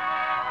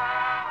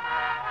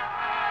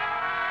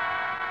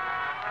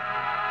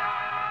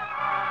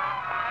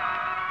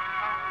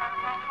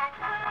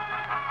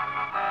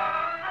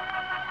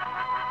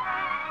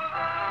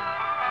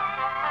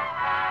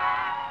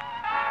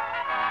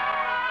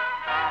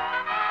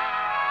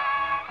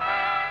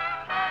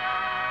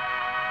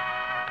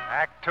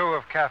 Act Two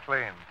of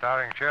Kathleen,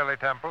 starring Shirley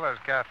Temple as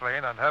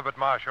Kathleen and Herbert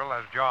Marshall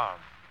as John,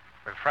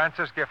 with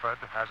Frances Gifford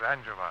as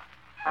Angela.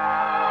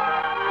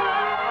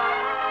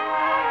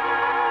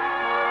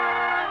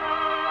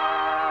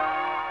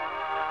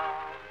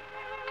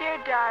 Dear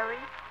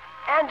Diary,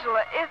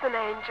 Angela is an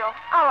angel.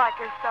 I like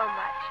her so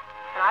much.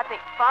 And I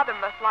think Father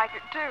must like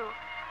her, too.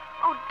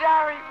 Oh,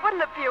 Diary,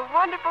 wouldn't it be a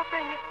wonderful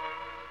thing if...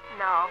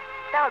 No,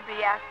 that would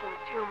be asking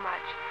too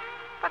much.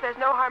 But there's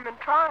no harm in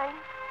trying.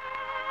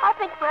 I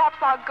think perhaps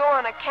I'll go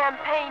on a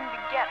campaign to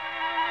get...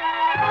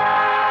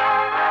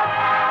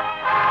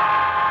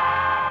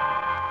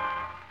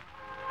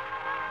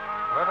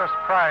 Let us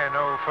pry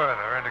no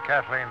further into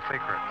Kathleen's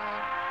secrets.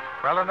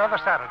 Well, another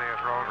Saturday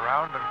has rolled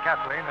around, and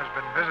Kathleen has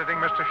been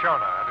visiting Mr.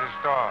 Shona at his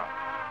store.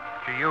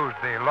 She used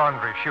the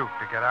laundry chute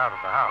to get out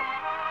of the house.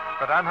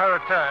 But on her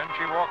return,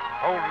 she walks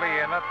boldly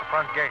in at the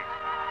front gate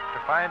to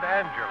find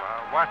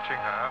Angela watching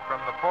her from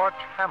the porch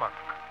hammock.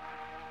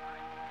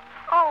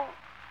 Oh,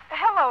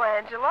 hello,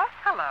 Angela.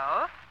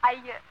 Hello.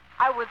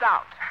 I was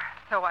out.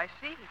 So I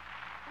see.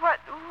 What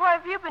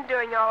have you been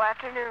doing all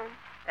afternoon?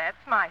 That's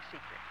my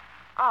secret.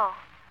 Oh,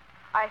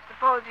 I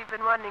suppose you've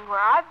been wondering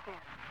where I've been.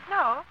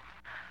 No.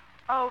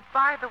 Oh,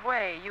 by the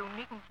way, you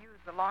needn't use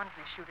the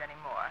laundry chute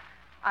anymore,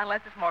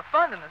 unless it's more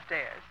fun than the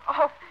stairs.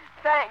 Oh,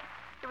 thanks.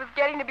 It was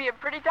getting to be a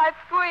pretty tight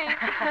squeeze.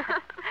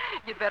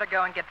 You'd better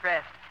go and get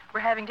dressed. We're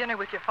having dinner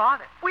with your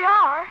father. We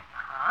are?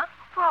 Huh?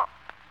 Well,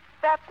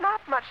 that's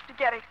not much to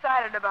get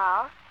excited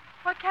about.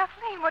 Well,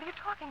 Kathleen, what are you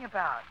talking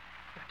about?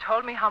 You've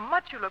told me how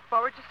much you look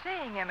forward to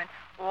seeing him, and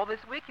all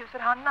this week you've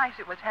said how nice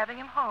it was having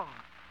him home.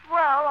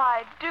 Well,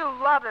 I do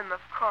love him,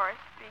 of course,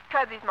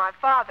 because he's my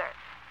father.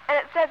 And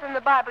it says in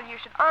the Bible you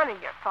should honor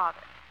your father.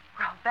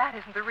 Well, that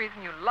isn't the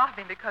reason you love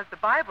him, because the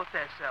Bible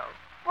says so.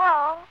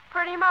 Well,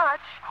 pretty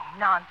much. Oh,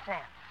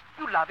 nonsense.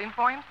 You love him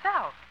for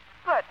himself.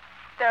 But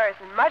there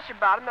isn't much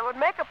about him that would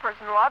make a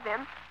person love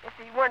him if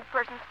he weren't a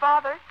person's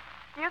father.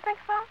 Do you think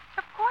so?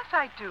 Of course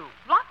I do.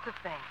 Lots of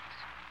things.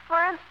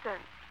 For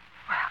instance?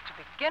 Well, to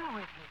begin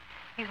with,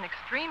 he's an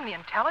extremely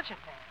intelligent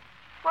man.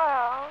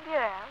 Well,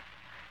 yes.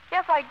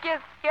 Yes, I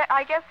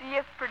guess he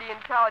is pretty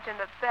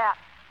intelligent at that.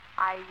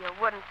 I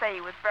wouldn't say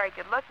he was very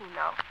good looking,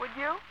 though. Would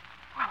you?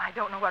 Well, I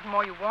don't know what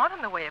more you want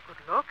in the way of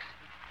good looks.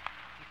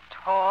 He's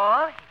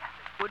tall, he has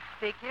a good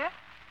figure,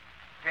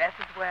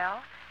 dresses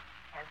well,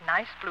 has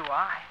nice blue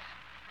eyes,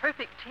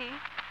 perfect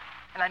teeth,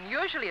 an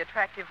unusually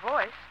attractive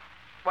voice.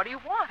 What do you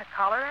want, a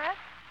collar ad?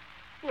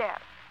 Yes,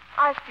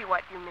 I see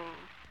what you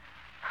mean.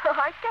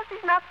 I guess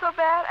he's not so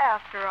bad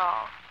after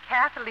all.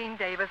 Kathleen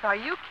Davis, are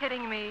you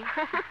kidding me?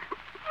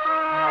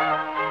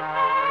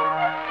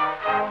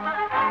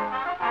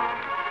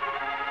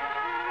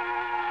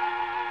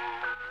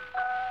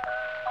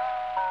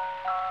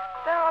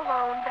 They're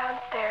alone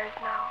downstairs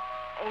now,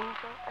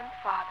 Angel and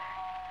Father.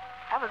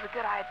 That was a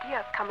good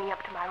idea, coming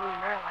up to my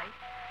room early.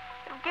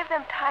 It'll give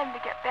them time to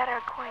get better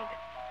acquainted.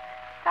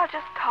 They'll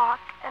just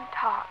talk and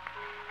talk,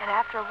 and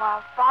after a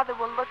while, Father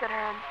will look at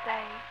her and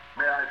say...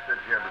 May I sit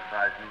here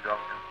beside you,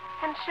 Doctor?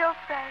 And she'll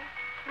say,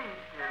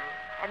 please do.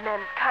 And then,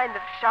 kind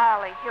of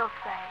shyly, he'll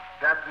say...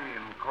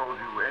 Kathleen calls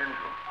you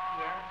Angel.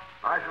 Yes,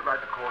 I should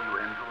like to call you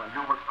Angel, and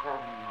you must call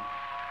me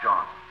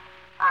John.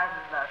 I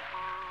love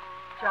you.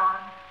 John.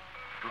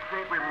 To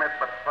think we met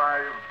but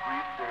 5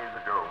 brief days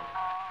ago.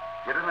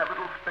 Yet in that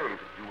little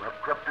space, you have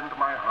crept into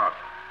my heart.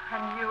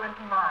 And you and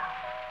mine,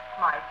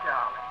 my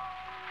darling.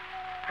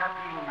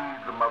 Kathleen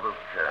needs a mother's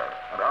care,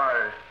 and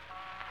I...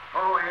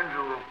 Oh,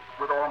 Angel,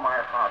 with all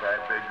my heart, I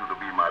beg you to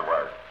be my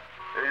wife.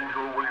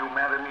 Angel, will you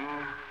marry me?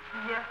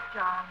 Yes,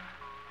 John.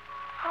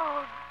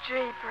 Oh,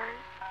 jeepers.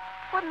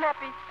 Wouldn't that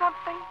be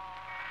something?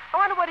 I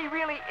wonder what he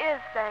really is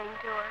saying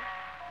to her.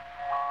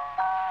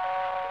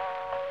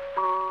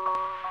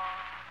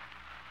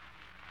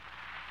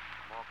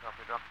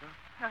 Doctor?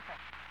 No,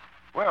 thanks.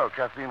 Well,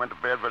 Kathleen went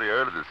to bed very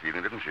early this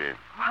evening, didn't she?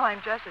 Well,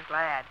 I'm just as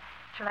glad.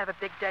 She'll have a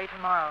big day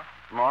tomorrow.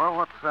 Tomorrow?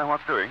 What's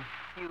doing?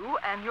 You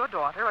and your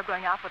daughter are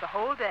going out for the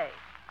whole day,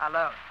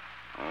 alone.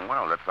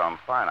 Well, that sounds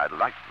fine. I'd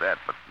like that,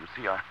 but you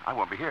see, I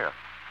won't be here.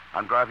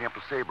 I'm driving up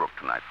to Saybrook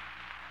tonight.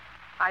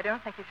 I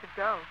don't think you should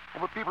go.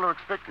 Well, but people are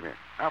expecting me.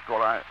 After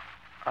all, I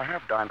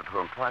have dined at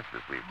home twice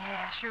this week.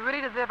 Yes, you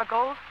really deserve a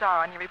gold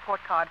star on your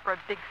report card for a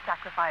big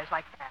sacrifice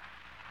like that.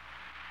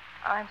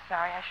 I'm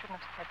sorry, I shouldn't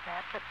have said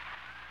that, but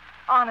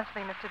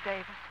honestly, Mr.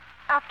 Davis,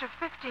 after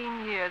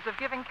 15 years of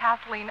giving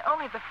Kathleen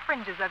only the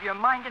fringes of your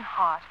mind and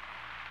heart,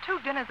 2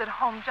 dinners at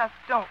home just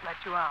don't let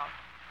you out.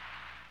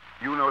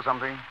 You know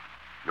something?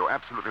 You're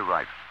absolutely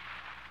right.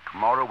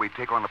 Tomorrow we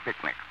take on a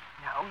picnic.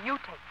 No, you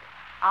take this.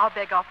 I'll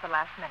beg off the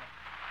last minute.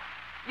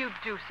 You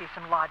do see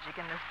some logic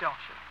in this, don't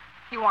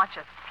you? You want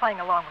us playing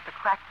along with the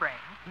crack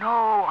brain.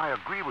 No, I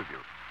agree with you.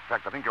 In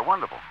fact, I think you're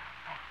wonderful.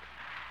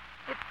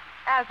 It's,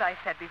 as I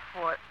said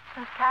before,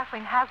 since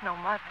Kathleen has no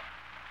mother,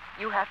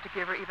 you have to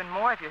give her even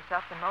more of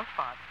yourself than most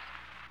fathers.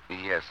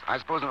 Yes, I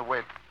suppose in a way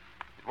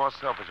it was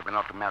selfish of me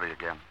not to marry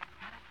again.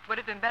 Would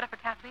have been better for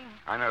Kathleen.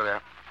 I know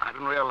that. I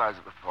didn't realize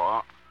it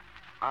before.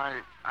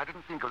 I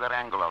didn't think of that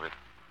angle of it,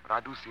 but I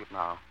do see it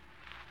now.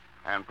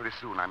 And pretty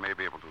soon I may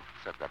be able to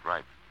set that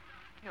right.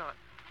 You're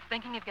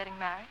thinking of getting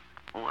married?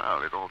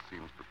 Well, it all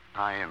seems to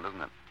tie in,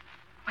 doesn't it?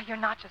 Well, you're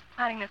not just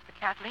planning this for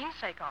Kathleen's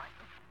sake, are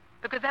you?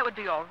 Because that would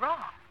be all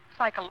wrong.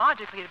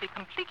 Psychologically, it'd be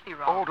completely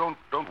wrong. Oh,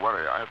 don't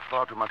worry. I have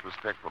far too much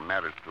respect for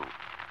marriage to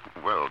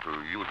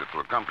use it to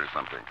accomplish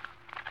something.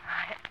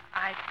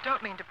 I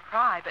don't mean to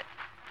pry, but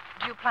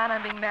do you plan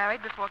on being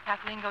married before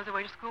Kathleen goes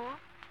away to school?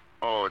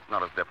 Oh, it's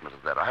not as definite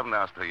as that. I haven't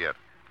asked her yet.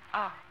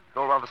 Oh. It's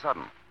all rather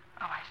sudden.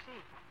 Oh, I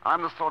see.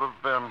 I'm the sort of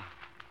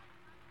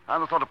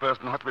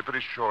person who has to be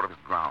pretty sure of his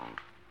ground.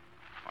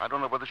 I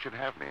don't know whether she'd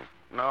have me.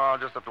 No, I'll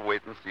just have to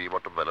wait and see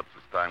what develops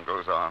as time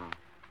goes on.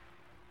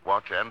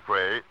 Watch and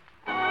pray.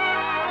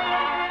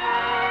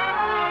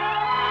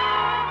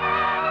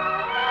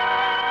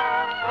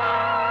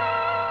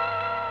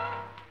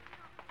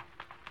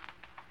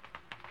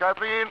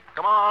 Kathleen,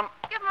 come on.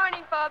 Good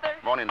morning, Father.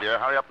 Morning, dear.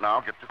 Hurry up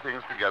now. Get your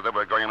things together.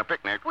 We're going on a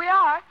picnic. We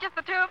are? Just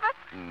the 2 of us?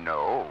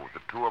 No, the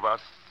 2 of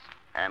us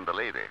and a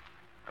lady.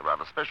 A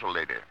rather special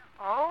lady.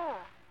 Oh,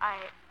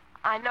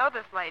 I know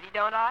this lady,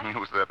 don't I?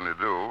 You certainly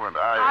do, and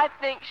I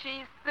think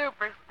she's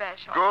super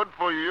special. Good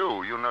for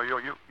you. You know,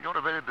 you're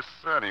a very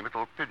discerning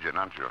little pigeon,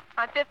 aren't you?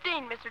 I'm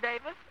 15, Mr.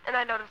 Davis, and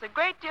I notice a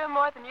great deal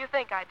more than you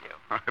think I do.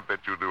 I bet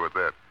you do at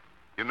that.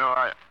 You know,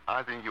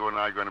 I think you and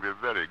I are going to be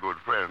very good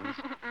friends.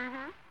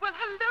 Mm-hmm. Well,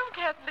 hello,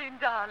 Kathleen,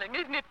 darling.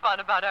 Isn't it fun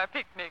about our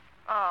picnic?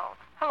 Oh,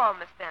 hello,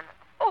 Miss Bennett.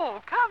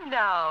 Oh, come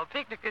now.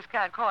 Picnickers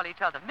can't call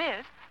each other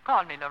miss.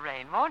 Call me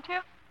Lorraine, won't you?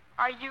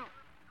 Are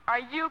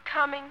you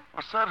coming?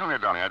 Well, certainly,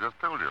 darling. I just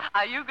told you.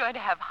 Are you going to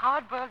have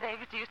hard-boiled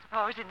eggs, do you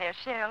suppose, in their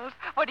shells?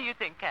 What do you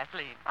think,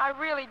 Kathleen? I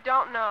really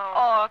don't know.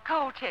 Oh,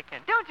 cold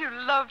chicken. Don't you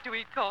love to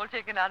eat cold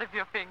chicken out of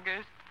your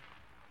fingers?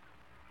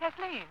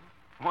 Kathleen.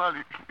 Well,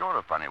 you're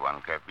a funny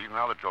one, Kathleen.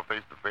 Now that you're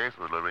face to face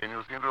with Lorraine,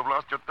 you seem to have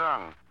lost your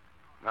tongue.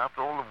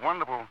 After all the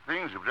wonderful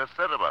things you've just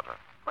said about her.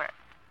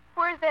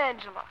 Where's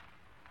Angela?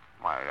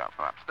 Why,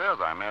 upstairs,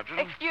 I imagine.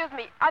 Excuse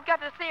me. I've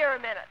got to see her a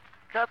minute.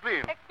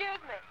 Kathleen. Excuse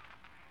me.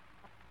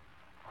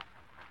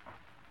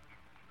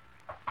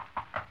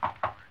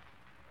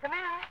 Come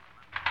in.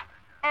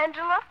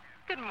 Angela?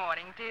 Good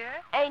morning, dear.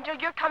 Angel,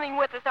 you're coming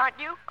with us, aren't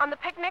you? On the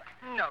picnic?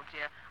 No,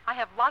 dear. I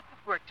have lots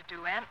of work to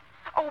do, Aunt.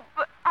 Oh,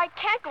 but I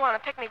can't go on a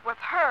picnic with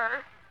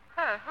her.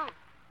 Her?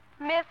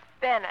 Who? Miss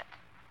Bennett.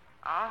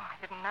 Oh, I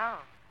didn't know.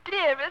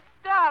 Dearest,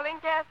 darling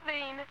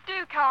Kathleen,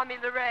 do call me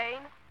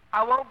Lorraine.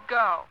 I won't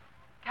go.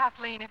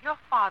 Kathleen, if your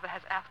father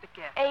has asked a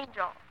guest...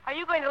 Angel, are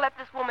you going to let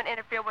this woman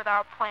interfere with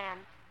our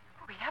plans?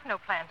 We have no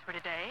plans for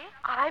today.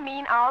 I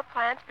mean our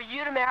plans for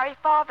you to marry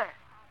Father.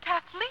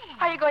 Kathleen!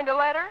 Are you going to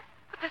let her?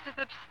 But this is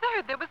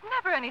absurd. There was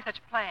never any such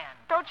plan.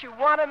 Don't you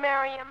want to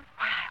marry him?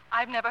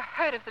 I've never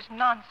heard of such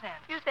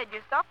nonsense. You said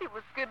yourself he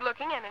was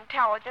good-looking and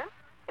intelligent.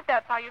 If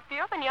that's how you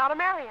feel, then you ought to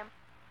marry him.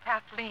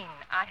 Kathleen,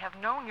 I have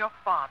known your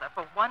father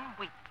for 1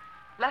 week.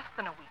 Less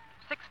than a week.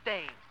 6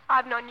 days.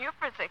 I've known you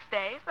for 6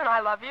 days, and I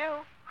love you.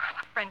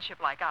 A friendship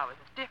like ours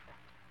is different.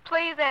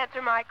 Please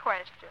answer my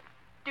question.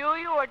 Do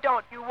you or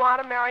don't you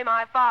want to marry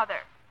my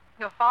father?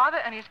 Your father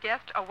and his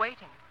guest are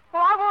waiting.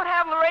 Well, I won't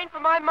have Lorraine for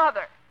my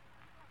mother.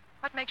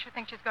 What makes you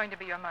think she's going to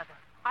be your mother?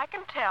 I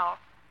can tell.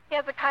 He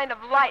has a kind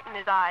of light in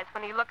his eyes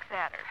when he looks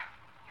at her.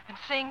 You've been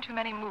seeing too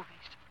many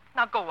movies.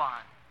 Now go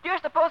on. You're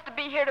supposed to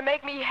be here to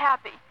make me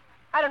happy.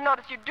 I don't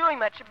notice you doing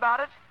much about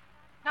it.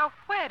 Now,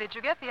 where did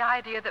you get the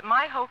idea that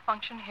my whole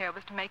function here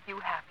was to make you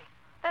happy?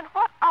 Then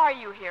what are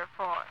you here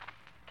for?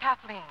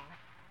 Kathleen,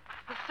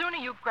 the sooner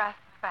you grasp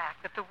the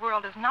fact that the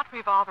world does not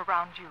revolve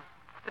around you,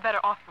 the better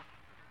off you'll be.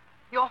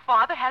 Your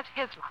father has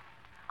his life.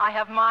 I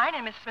have mine,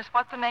 and Miss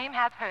What's-her-name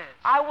has hers.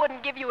 I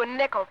wouldn't give you a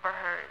nickel for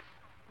hers.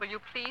 Will you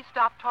please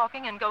stop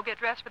talking and go get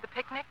dressed for the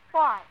picnic?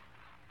 Why?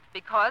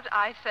 Because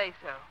I say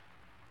so.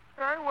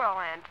 Very well,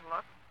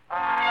 Angela.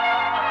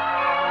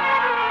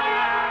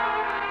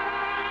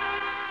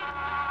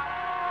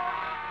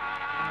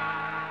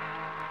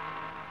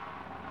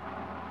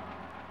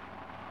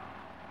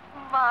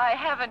 my,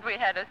 haven't we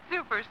had a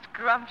super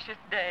scrumptious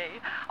day?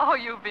 Oh,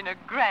 you've been a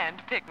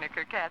grand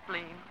picnicker,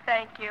 Kathleen.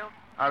 Thank you.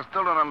 I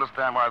still don't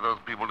understand why those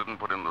people didn't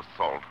put in the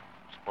salt.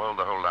 Spoiled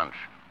the whole lunch.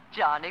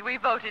 Johnny, we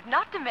voted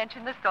not to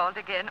mention the salt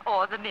again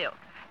or the milk.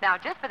 Now,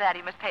 just for that,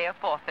 he must pay a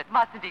forfeit,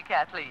 mustn't he,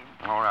 Kathleen?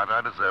 All right,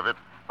 I deserve it.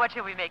 What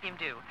shall we make him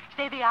do?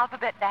 Say the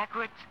alphabet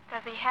backwards?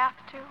 Does he have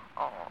to?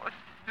 Oh,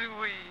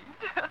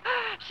 sweet.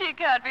 She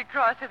can't be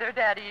cross with her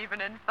daddy even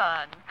in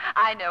fun.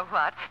 I know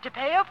what. To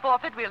pay a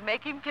forfeit, we'll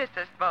make him kiss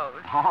us both.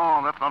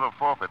 Oh, that's not a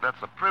forfeit.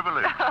 That's a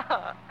privilege.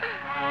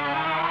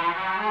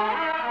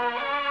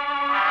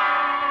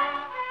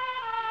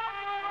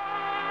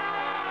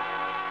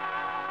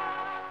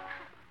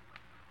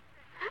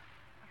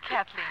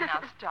 Kathleen,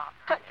 now stop.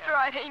 I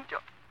tried, Angel.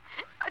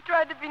 I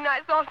tried to be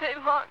nice all day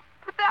long,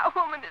 but that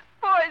woman is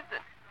poison.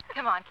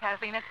 Come on,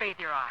 Kathleen, let's bathe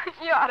your eyes.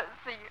 You ought to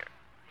see her.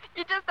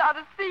 You just ought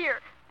to see her,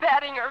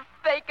 patting her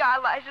fake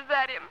eyelashes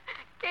at him,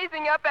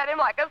 gazing up at him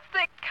like a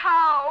sick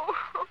cow.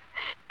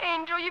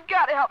 Angel, you've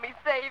got to help me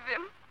save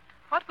him.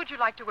 What would you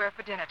like to wear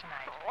for dinner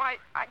tonight? Oh, I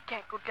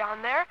can't go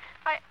down there.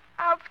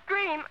 I'll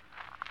scream.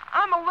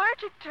 I'm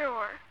allergic to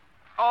her.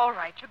 All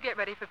right, you get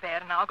ready for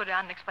bed, and I'll go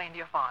down and explain to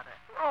your father.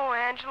 Oh,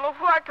 Angela,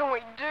 what can we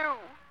do?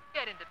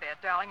 Get into bed,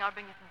 darling. I'll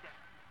bring you some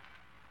dinner.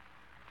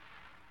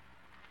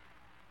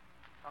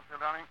 Something,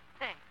 darling?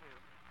 Thank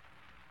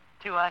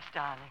you. To us,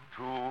 darling.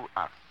 To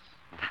us.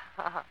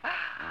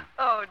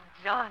 Oh,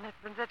 John,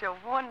 it's been such a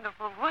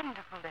wonderful,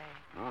 wonderful day.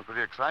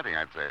 Pretty exciting,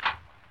 I'd say.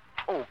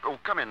 Oh,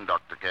 come in,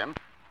 Dr. Kent.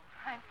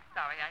 I'm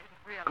sorry, I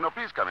didn't realize. No,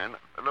 please come in.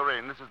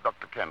 Lorraine, this is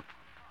Dr. Kent.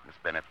 Miss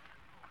Bennett.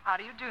 How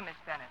do you do, Miss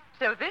Bennett?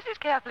 So this is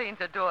Kathleen's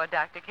adored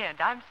Dr.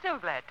 Kent. I'm so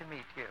glad to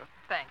meet you.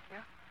 Thank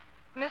you.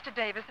 Mr.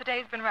 Davis, the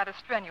day's been rather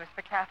strenuous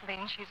for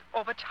Kathleen. She's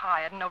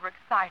overtired and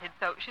overexcited,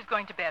 so she's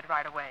going to bed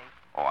right away.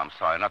 Oh, I'm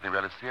sorry. Nothing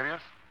really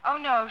serious? Oh,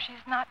 no,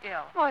 she's not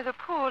ill. Why, the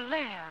poor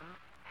lamb.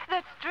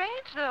 That's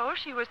strange, though.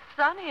 She was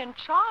sunny and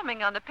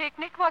charming on the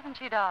picnic, wasn't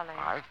she, darling?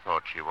 I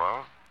thought she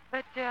was.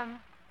 But,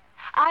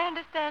 I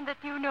understand that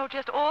you know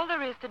just all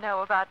there is to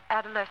know about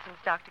adolescence,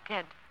 Dr.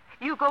 Kent.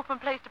 You go from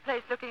place to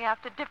place looking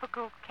after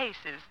difficult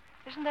cases.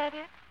 Isn't that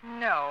it?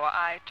 No,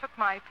 I took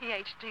my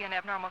Ph.D. in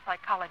abnormal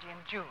psychology in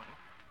June.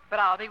 But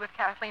I'll be with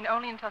Kathleen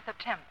only until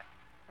September.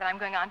 Then I'm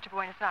going on to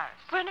Buenos Aires.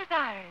 Buenos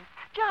Aires?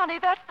 Johnny,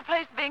 that's the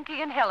place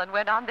Binky and Helen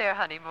went on their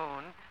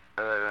honeymoon.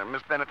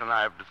 Miss Bennett and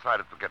I have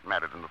decided to get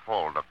married in the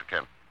fall, Dr.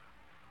 Kent.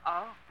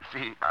 Oh? You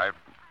see, I've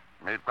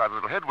made quite a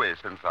little headway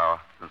since our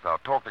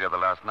talk together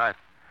last night.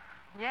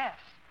 Yes.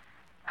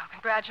 Well,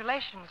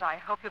 congratulations. I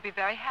hope you'll be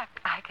very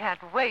happy. I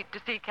can't wait to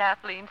see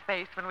Kathleen's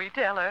face when we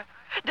tell her.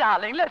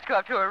 Darling, let's go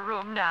up to her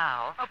room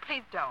now. Oh,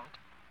 please don't.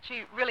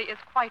 She really is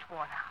quite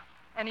worn out.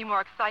 Any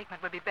more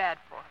excitement would be bad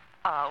for her.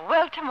 Oh,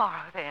 well,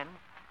 tomorrow, then.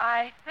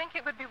 I think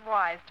it would be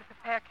wise to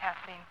prepare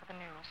Kathleen for the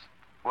news.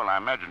 Well, I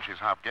imagine she's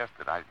half guessed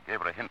it. I gave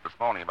her a hint this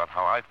morning about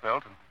how I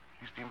felt, and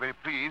she seemed very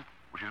pleased.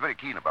 Well, she's very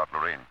keen about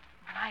Lorraine.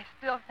 And I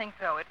still think,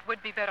 though, it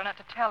would be better not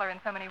to tell her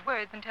in so many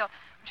words until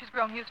she's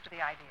grown used to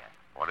the idea.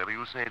 Whatever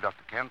you say,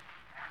 Dr. Kent.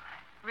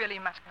 I really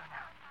must go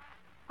now.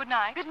 Good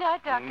night. Good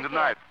night, Dr. Good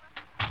night.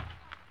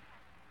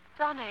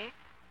 Sonny,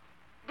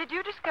 did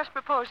you discuss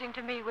proposing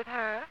to me with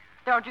her?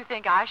 Don't you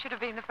think I should have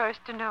been the first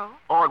to know?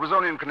 Oh, it was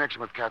only in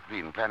connection with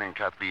Kathleen, planning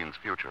Kathleen's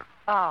future.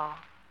 Oh.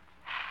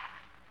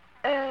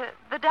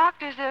 The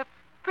doctor's a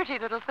pretty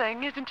little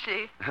thing, isn't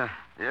she?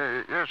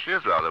 yeah, she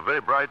is rather.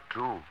 Very bright,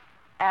 too.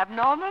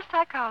 Abnormal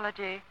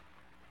psychology.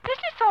 Does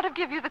she sort of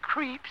give you the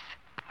creeps?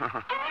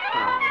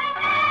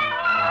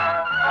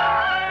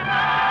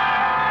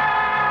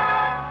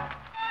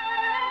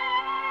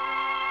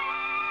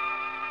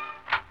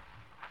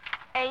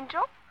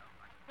 Angel?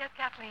 Yes,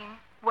 Kathleen.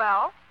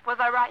 Well, was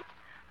I right?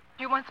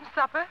 Do you want some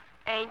supper?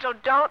 Angel,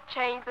 don't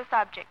change the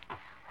subject.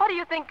 What do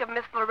you think of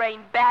Miss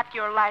Lorraine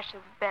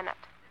Bat-Your-Lashes Bennett?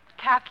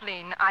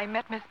 Kathleen, I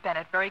met Miss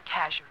Bennett very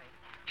casually.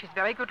 She's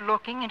very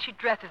good-looking, and she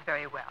dresses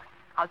very well.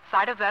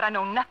 Outside of that, I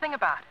know nothing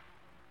about her.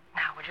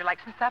 Now, would you like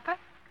some supper?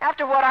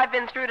 After what I've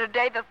been through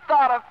today, the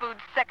thought of food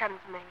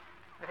sickens me.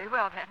 Very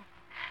well, then.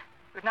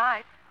 Good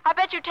night. I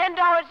bet you $10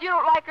 you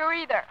don't like her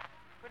either.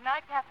 Good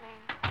night,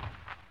 Kathleen.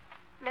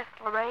 Miss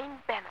Lorraine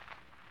Bennett.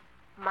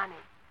 Money.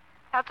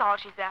 That's all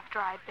she's after,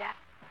 I bet.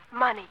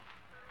 Money.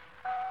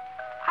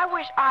 I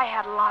wish I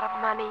had a lot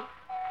of money.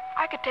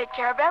 I could take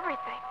care of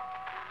everything.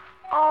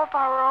 Oh, if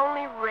I were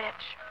only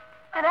rich.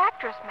 An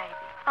actress,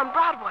 maybe, on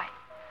Broadway.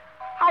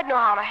 I'd know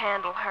how to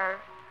handle her.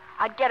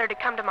 I'd get her to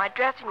come to my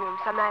dressing room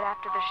some night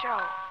after the show.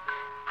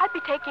 I'd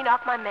be taking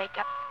off my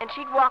makeup, and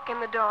she'd walk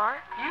in the door.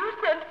 You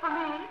sent for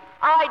me?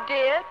 I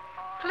did.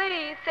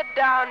 Please sit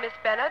down, Miss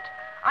Bennett.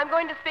 I'm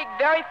going to speak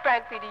very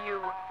frankly to you,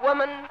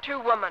 woman to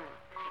woman.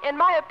 In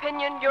my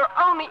opinion, you're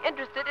only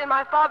interested in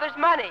my father's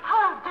money.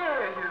 How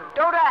dare you?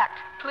 Don't act,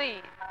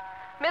 please.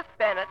 Miss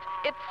Bennett,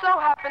 it so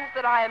happens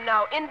that I am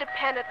now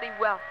independently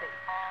wealthy.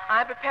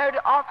 I'm prepared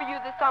to offer you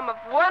the sum of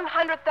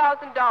 $100,000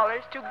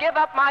 to give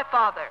up my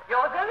father.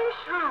 You're very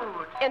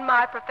shrewd. In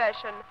my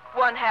profession,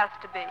 one has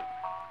to be.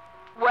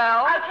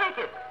 Well? I'll take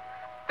it.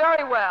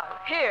 Very well.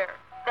 Here.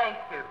 Thank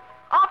you.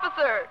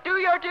 Officer, do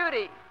your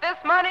duty. This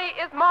money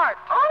is marked.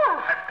 Oh,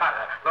 I've got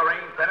it.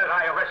 Lorraine Bennett,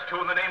 I arrest you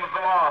in the name of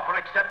the law for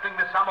accepting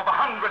the sum of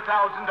 $100,000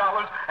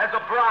 as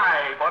a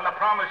bribe on the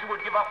promise you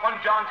would give up one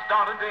John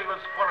Staunton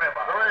Davis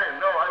forever. Lorraine,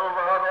 no, I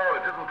overheard all.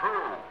 It isn't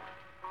true.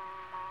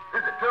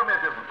 Is it? Tell me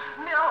it isn't.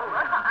 No,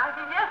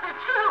 yes,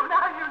 it's true.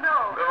 Now you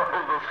know. No,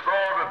 the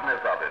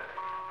sordidness of it.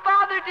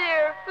 Father,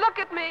 dear, look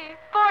at me.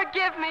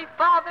 Forgive me,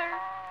 Father.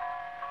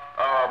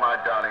 Oh, my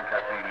darling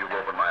Kathleen, you've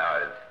opened my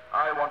eyes.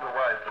 I want a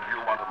wife and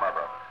you want a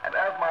mother. And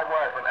as my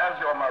wife and as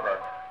your mother,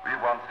 we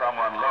want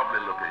someone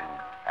lovely looking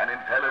and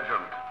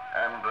intelligent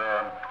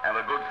and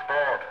a good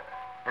sport.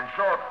 In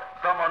short,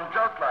 someone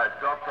just like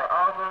Dr.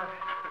 Arthur.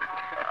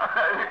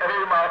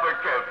 Hey, Martha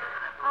Kent.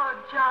 Oh,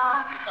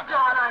 John,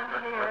 I'm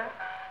here.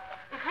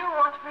 If you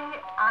want me,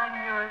 I'm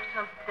yours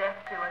till death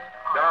do us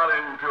part.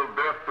 Darling, till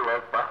death do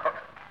us part.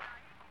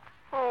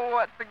 Oh,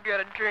 what's the good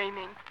of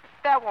dreaming?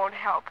 That won't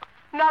help.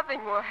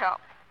 Nothing will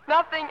help.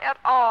 Nothing at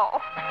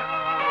all.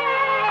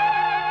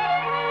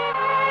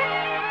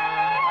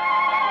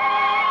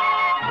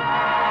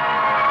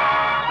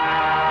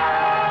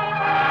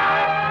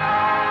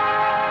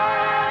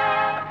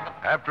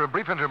 After a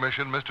brief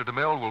intermission, Mr.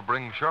 DeMille will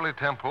bring Shirley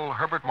Temple,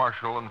 Herbert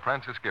Marshall, and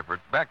Francis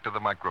Gifford back to the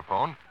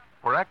microphone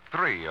for Act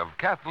 3 of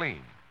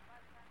Kathleen.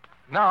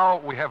 Now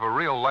we have a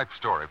real life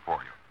story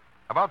for you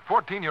about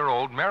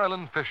 14-year-old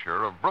Marilyn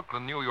Fisher of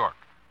Brooklyn, New York.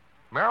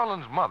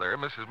 Marilyn's mother,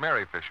 Mrs.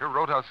 Mary Fisher,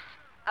 wrote us...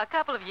 A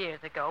couple of years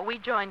ago, we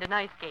joined an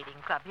ice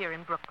skating club here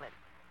in Brooklyn.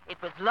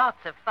 It was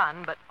lots of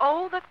fun, but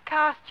oh, the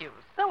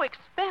costumes, so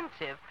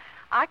expensive.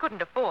 I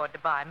couldn't afford to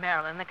buy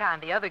Marilyn the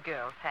kind the other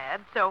girls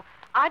had, so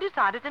I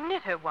decided to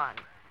knit her one.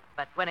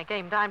 But when it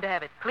came time to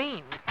have it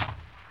cleaned...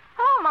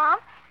 Oh, Mom,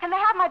 can they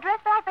have my dress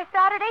back by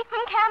Saturday?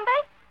 Can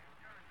they?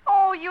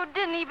 Oh, you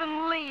didn't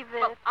even leave it.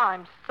 Well,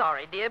 I'm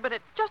sorry, dear, but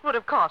it just would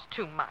have cost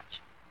too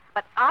much.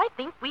 But I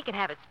think we can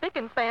have it spick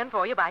and span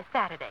for you by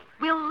Saturday.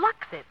 We'll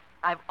Lux it.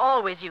 I've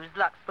always used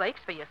Lux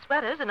Flakes for your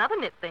sweaters and other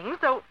knit things,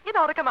 so it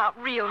ought to come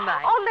out real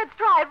nice. Oh, let's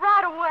try it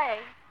right away.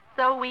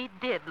 So we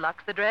did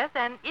Lux the dress,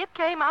 and it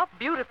came out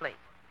beautifully.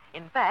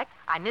 In fact,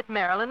 I knit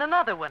Marilyn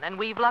another one, and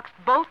we've Luxed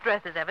both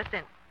dresses ever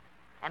since.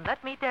 And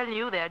let me tell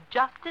you, they're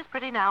just as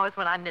pretty now as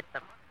when I knit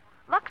them.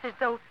 Lux is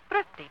so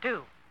thrifty,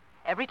 too.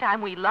 Every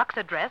time we Lux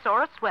a dress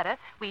or a sweater,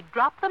 we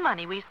drop the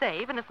money we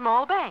save in a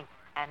small bank.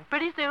 And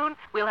pretty soon,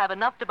 we'll have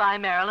enough to buy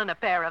Marilyn a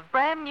pair of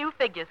brand new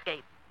figure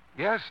skates.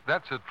 Yes,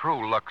 that's a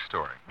true Lux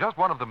story. Just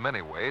one of the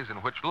many ways in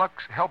which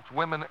Lux helps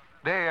women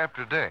day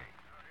after day.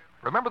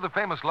 Remember the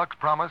famous Lux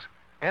promise?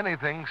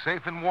 Anything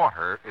safe in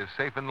water is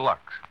safe in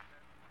Lux.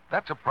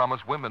 That's a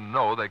promise women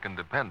know they can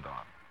depend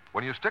on.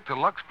 When you stick to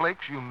Lux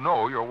Flakes, you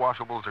know your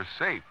washables are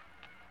safe.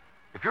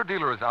 If your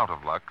dealer is out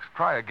of Lux,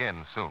 try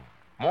again soon.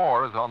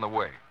 More is on the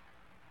way.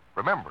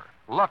 Remember,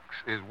 Lux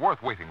is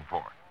worth waiting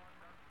for.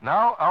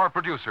 Now, our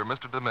producer,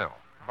 Mr. DeMille.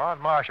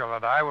 Maud Marshall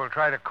and I will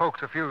try to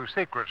coax a few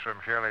secrets from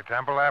Shirley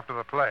Temple after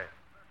the play.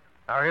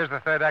 Now, here's the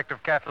third act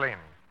of Kathleen,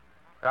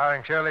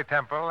 starring Shirley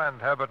Temple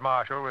and Herbert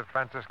Marshall with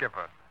Francis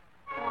Gifford.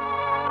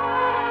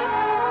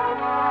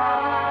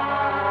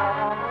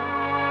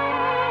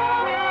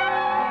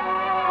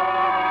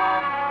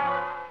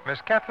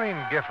 Miss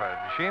Kathleen Gifford,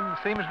 she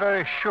seems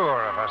very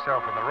sure of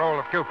herself in the role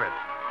of Cupid,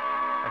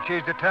 and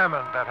she's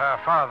determined that her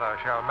father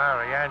shall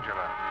marry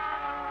Angela.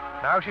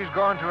 Now she's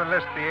going to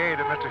enlist the aid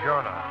of Mr.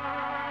 Schoner.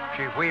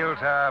 She wheels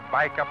her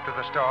bike up to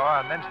the store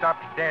and then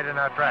stops dead in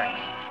her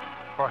tracks.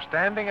 For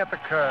standing at the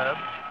curb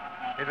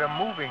is a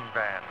moving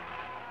van.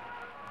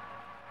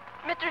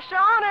 Mr.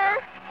 Schoner!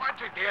 Watch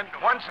it, dear.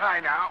 One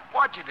side now.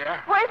 Watch it,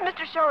 dear. Where's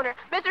Mr. Schoner?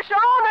 Mr.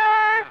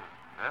 Schoner!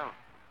 Well,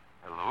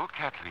 hello,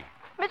 Kathleen.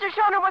 Mr.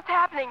 Schoner, what's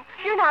happening?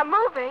 You're not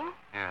moving.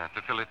 Yeah,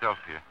 to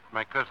Philadelphia.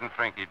 My cousin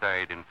Frankie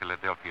died in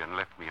Philadelphia and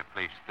left me a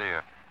place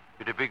there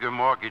with a bigger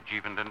mortgage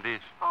even than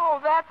this. Oh,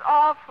 that's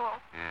awful.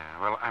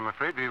 Yeah, well, I'm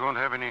afraid we won't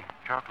have any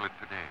chocolate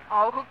today.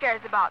 Oh, who cares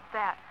about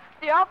that?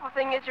 The awful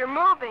thing is you're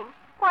moving.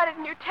 Why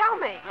didn't you tell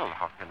me? Well,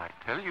 how can I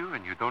tell you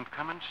when you don't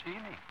come and see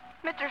me?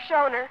 Mr.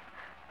 Schoner,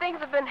 things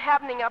have been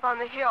happening up on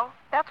the hill.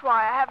 That's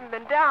why I haven't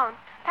been down.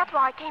 That's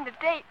why I came to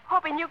date,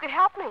 hoping you could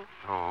help me.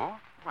 Oh?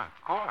 Well,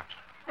 of course.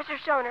 Mr.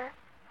 Schoner,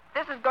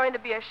 this is going to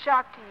be a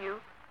shock to you.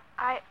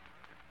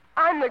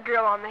 I'm the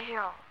girl on the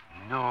hill.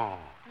 No.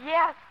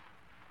 Yes.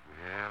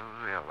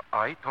 Well,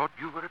 I thought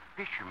you were a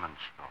fisherman's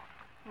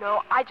daughter.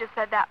 No, I just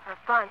said that for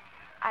fun.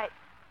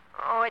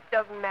 Oh, it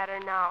doesn't matter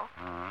now.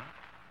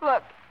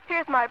 Look,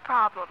 here's my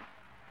problem.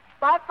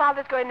 My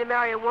father's going to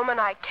marry a woman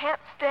I can't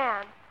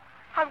stand.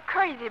 I'm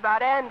crazy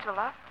about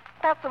Angela.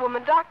 That's the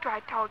woman doctor I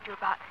told you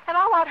about, and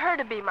I want her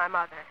to be my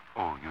mother.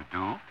 Oh, you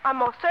do? I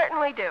most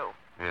certainly do.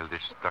 Well,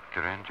 this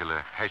Dr.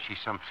 Angela, has she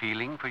some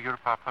feeling for your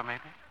papa,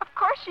 maybe? Of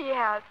course she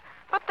has.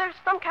 But there's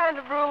some kind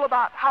of rule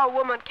about how a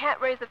woman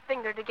can't raise a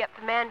finger to get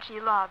the man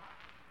she loves.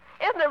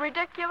 Isn't it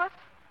ridiculous?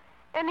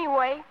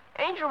 Anyway,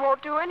 Angel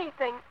won't do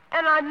anything.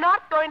 And I'm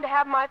not going to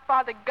have my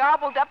father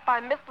gobbled up by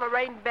Miss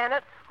Lorraine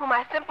Bennett, whom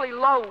I simply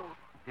loathe.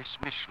 This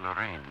Miss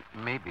Lorraine,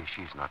 maybe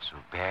she's not so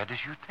bad as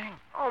you think.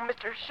 Oh,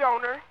 Mr.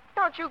 Schoner,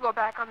 don't you go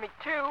back on me,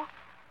 too.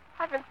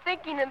 I've been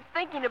thinking and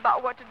thinking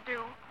about what to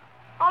do.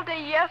 All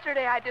day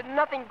yesterday I did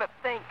nothing but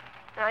think,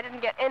 and I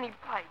didn't get any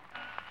place.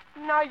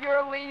 Now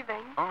you're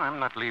leaving. Oh, I'm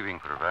not leaving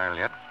for a while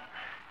yet.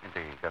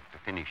 They got to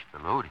finish the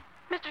loading.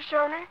 Mr.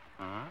 Schoner,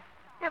 Hmm?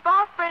 if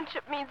our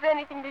friendship means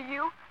anything to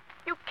you,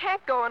 you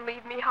can't go and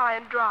leave me high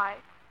and dry.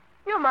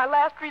 You're my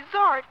last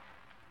resort.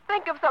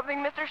 Think of something,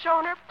 Mr.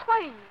 Schoner,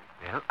 please.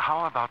 Well,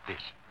 how about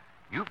this?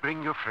 You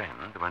bring your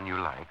friend, when you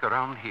like,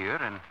 around here,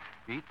 and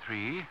we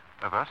three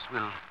of us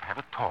will have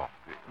a talk.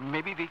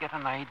 Maybe we get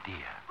an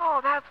idea.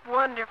 Oh, that's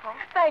wonderful.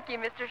 Thank you,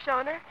 Mr.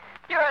 Schoner.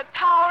 You're a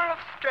tower of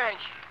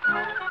strength.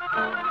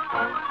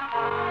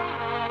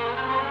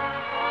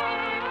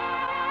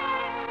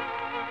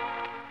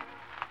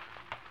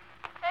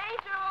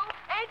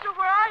 Angel,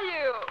 where are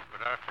you?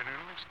 Good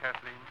afternoon, Miss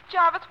Kathleen.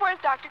 Jarvis, where's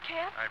Dr.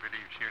 Kent? I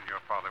believe she and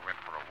your father went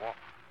for a walk.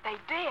 They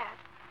did.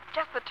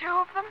 Just the two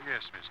of them?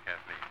 Yes, Miss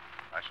Kathleen.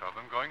 I saw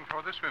them going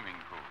for the swimming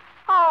pool.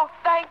 Oh,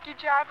 thank you,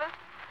 Jarvis.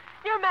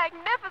 You're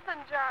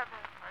magnificent,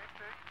 Jarvis. I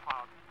beg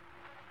pardon.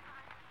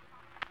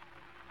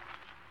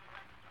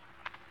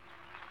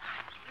 I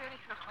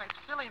really feel quite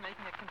silly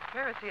making a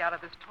conspiracy out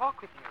of this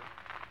talk with you.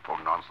 Oh,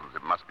 nonsense.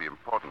 It must be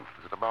important.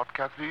 Is it about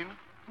Kathleen?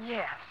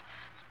 Yes.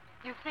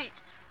 You see,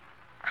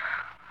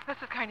 this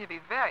is going to be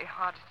very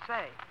hard to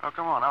say. Oh,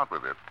 come on, out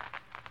with it.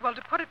 Well,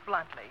 to put it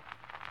bluntly,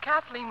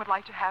 Kathleen would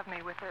like to have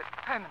me with her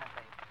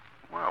permanently.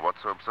 Well,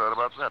 what's so absurd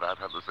about that? I've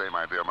had the same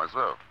idea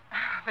myself.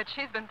 But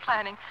she's been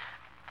planning...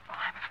 Oh,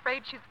 I'm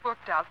afraid she's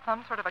worked out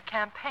some sort of a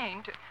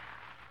campaign to...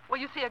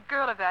 Well, you see, a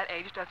girl of that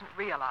age doesn't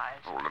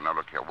realize. Oh, now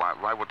look here.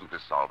 Why wouldn't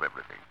this solve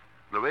everything?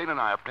 Lorraine and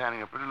I are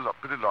planning a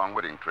pretty long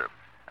wedding trip.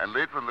 And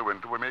later in the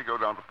winter, we may go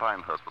down to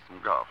Pinehurst for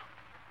some golf.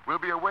 We'll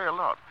be away a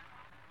lot.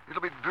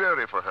 It'll be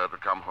dreary for her to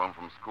come home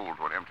from school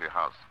to an empty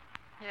house.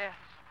 Yes,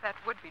 that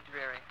would be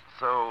dreary.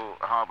 So,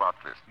 how about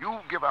this? You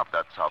give up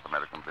that South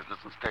American business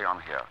and stay on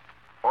here.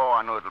 Oh,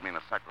 I know it'll mean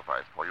a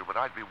sacrifice for you, but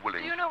I'd be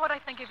willing... Do you know what I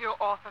think of your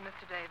offer,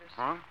 Mr. Davis?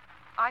 Huh?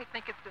 I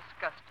think it's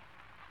disgusting.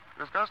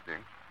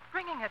 Disgusting?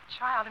 Bringing a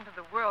child into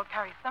the world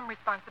carries some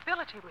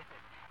responsibility with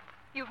it.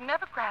 You've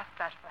never grasped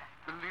that fact.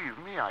 Believe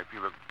me, I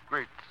feel a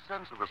great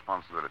sense of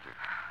responsibility.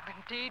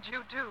 Indeed,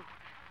 you do.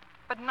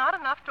 But not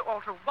enough to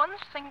alter one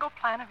single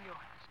plan of yours.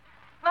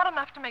 Not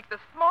enough to make the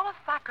smallest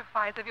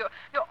sacrifice of your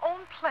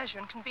own pleasure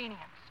and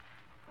convenience.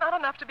 Not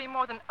enough to be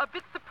more than a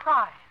bit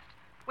surprised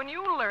when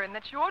you learn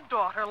that your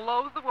daughter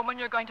loathes the woman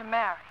you're going to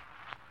marry.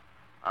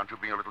 Aren't you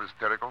being a little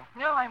hysterical?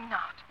 No, I'm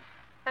not.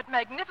 That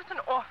magnificent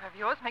offer of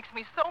yours makes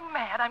me so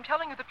mad, I'm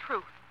telling you the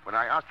truth. When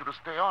I asked you to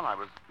stay on, I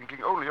was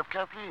thinking only of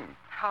Kathleen.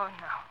 Oh,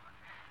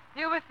 no.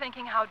 You were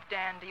thinking how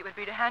dandy it would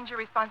be to hand your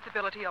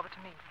responsibility over to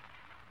me.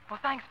 Well,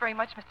 thanks very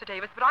much, Mr.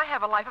 Davis, but I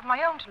have a life of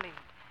my own to lead.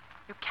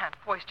 You can't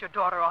foist your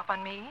daughter off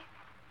on me.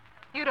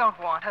 You don't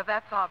want her,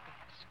 that's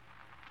obvious.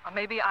 Or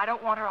maybe I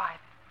don't want her either.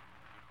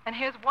 And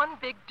here's one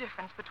big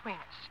difference between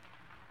us.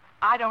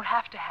 I don't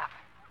have to have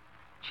her.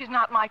 She's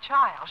not my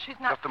child. She's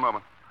not... Just a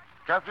moment.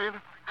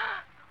 Kathleen?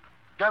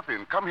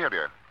 Kathleen, come here,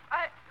 dear.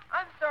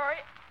 I'm sorry.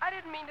 I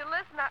didn't mean to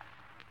listen.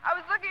 I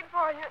was looking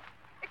for you.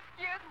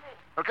 Excuse me.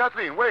 Oh,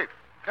 Kathleen, wait.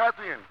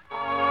 Kathleen.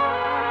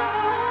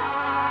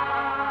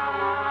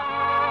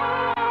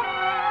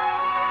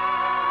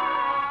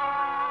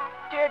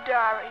 Dear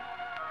diary,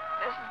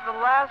 this is the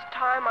last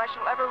time I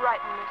shall ever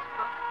write in this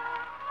book.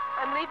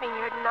 I'm leaving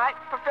here tonight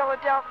for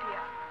Philadelphia.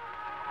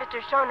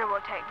 Mr. Schoner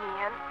will take me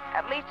in,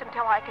 at least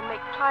until I can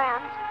make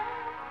plans.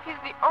 He's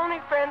the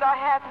only friend I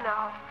have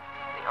now.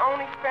 The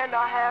only friend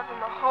I have in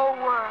the whole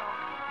world.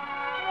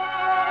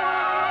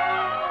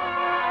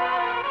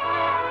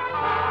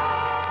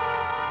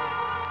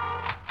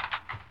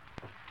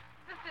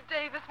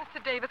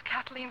 Mr. Davis,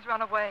 Kathleen's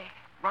run away.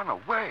 Run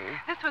away?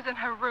 This was in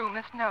her room,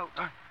 this note.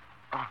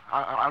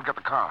 I'll get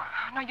the car.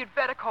 No, you'd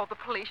better call the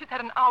police. She's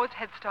had an hour's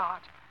head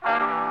start.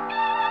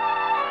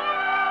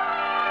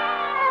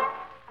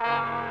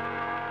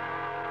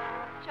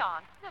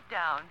 John, sit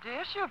down,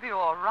 dear. She'll be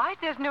all right.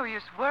 There's no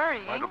use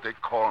worrying. Why don't they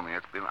call me?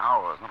 It's been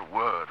hours, not a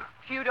word.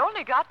 If you'd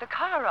only got the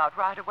car out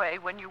right away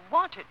when you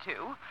wanted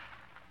to.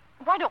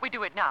 Why don't we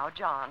do it now,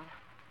 John?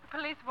 The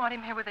police want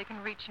him here where they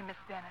can reach you, Miss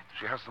Bennett.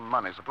 She has some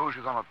money. Suppose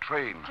she's on a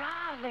train.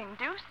 Darling,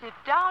 do sit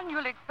down.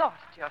 You'll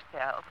exhaust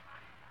yourself.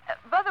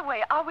 By the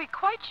way, are we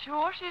quite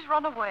sure she's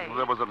run away? Well,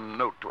 there was a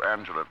note to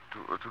Angela,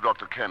 to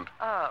Dr. Kent.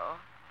 Oh.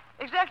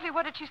 Exactly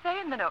what did she say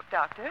in the note,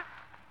 Doctor?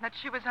 That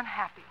she was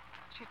unhappy.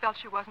 She felt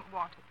she wasn't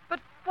wanted.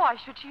 But why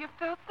should she have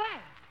felt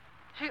that?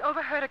 She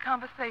overheard a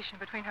conversation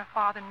between her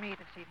father and me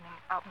this evening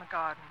out in the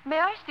garden. May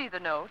I see the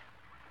note?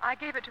 I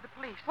gave it to the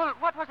police. Well,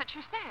 what was it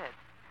she said?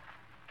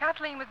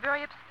 Kathleen was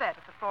very upset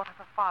at the thought of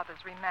her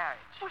father's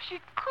remarriage. Well, she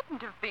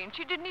couldn't have been.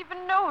 She didn't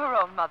even know her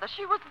own mother.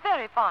 She was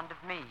very fond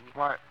of me.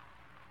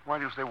 Why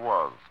do you say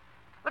was?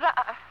 But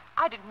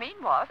I didn't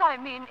mean was. I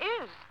mean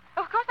is.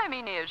 Of course I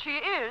mean is.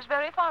 She is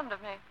very fond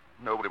of me.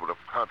 Nobody would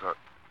have hurt her.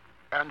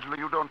 Angela,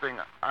 you don't think...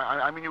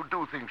 I mean, you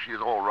do think she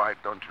is all right,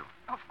 don't you?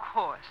 Of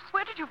course.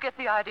 Where did you get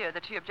the idea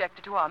that she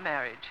objected to our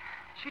marriage?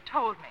 She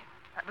told me.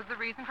 That was the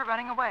reason for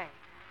running away.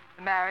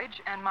 the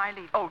marriage and my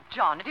leaving. Oh,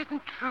 John, it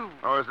isn't true.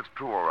 Oh, yes, it's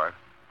true, all right.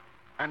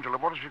 Angela,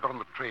 what has she got on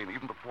the train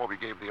even before we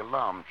gave the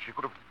alarm? She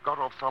could have got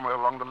off somewhere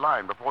along the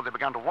line before they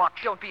began to watch.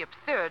 Don't be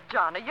absurd,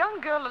 John. A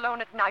young girl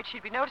alone at night,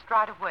 she'd be noticed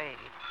right away.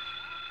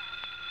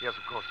 Yes,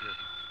 of course, yes.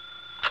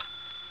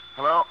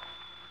 Hello?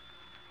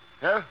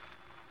 Yeah?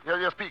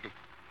 Yeah, speaking.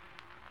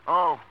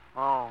 Oh,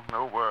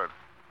 no word.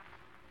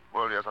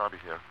 Well, yes, I'll be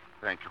here.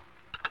 Thank you.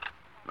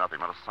 Nothing,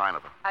 not a sign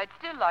of her. I'd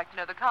still like to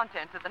know the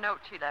contents of the note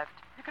she left.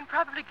 You can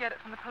probably get it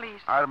from the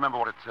police. I remember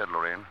what it said,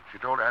 Lorraine. She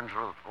told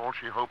Angela that all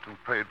she hoped and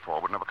prayed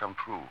for would never come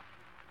true.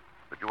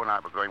 That you and I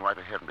were going right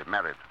ahead and be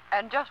married.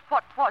 And just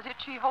what was it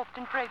she hoped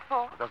and prayed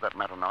for? Does that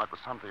matter now? It was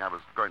something I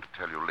was going to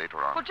tell you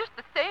later on. Well, just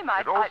the same,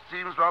 It all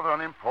seems rather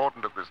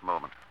unimportant at this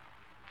moment.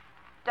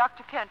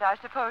 Dr. Kent, I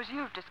suppose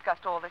you've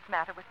discussed all this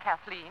matter with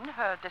Kathleen,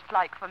 her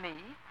dislike for me.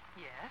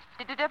 Yes.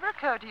 Did it ever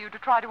occur to you to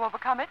try to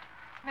overcome it?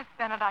 Miss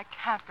Bennett, I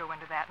can't go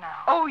into that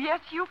now. Oh,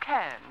 yes, you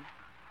can.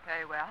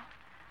 Very well.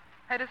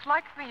 Her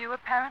dislike for you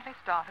apparently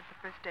started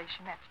the first day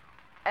she met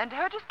you. And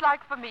her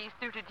dislike for me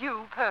suited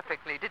you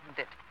perfectly, didn't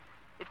it?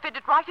 It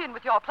fitted right in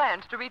with your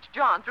plans to reach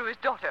John through his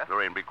daughter.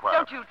 Lorraine, be quiet.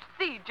 Don't you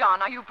see,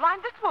 John? Are you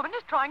blind? This woman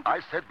is trying to... I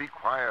said be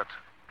quiet.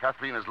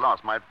 Kathleen is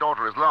lost. My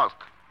daughter is lost.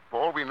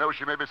 For all we know,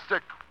 she may be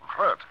sick,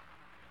 hurt.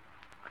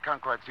 I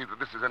can't quite see that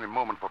this is any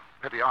moment for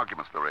petty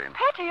arguments, Lorraine.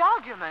 Petty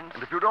arguments?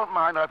 And if you don't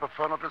mind, I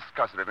prefer not to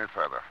discuss it any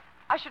further.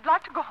 I should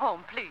like to go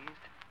home, please.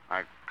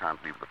 I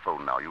can't leave the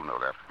phone now. You know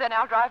that. Then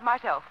I'll drive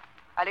myself.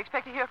 I'll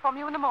expect to hear from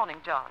you in the morning,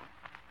 John.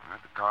 All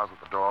right, the car's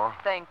at the door.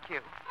 Thank you.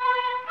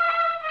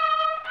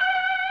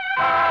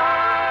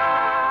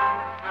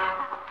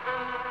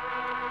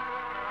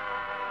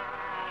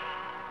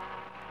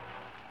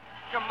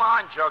 Come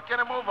on, Joe. Get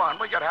a move on.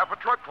 We got half a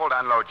truck full to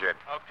unload yet.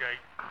 Okay.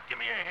 Give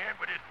me a hand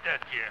with this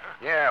desk here.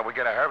 Yeah, we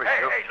got to hurry.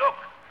 Hey, Joe. hey, look.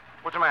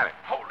 What's the matter?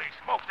 Holy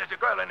smokes, there's a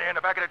girl in there in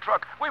the back of the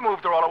truck. We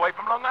moved her all the way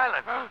from Long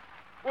Island. Huh?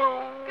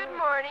 Whoa. Good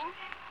morning.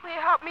 Will you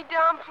help me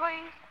down,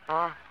 please?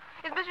 Huh?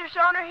 Is Mr.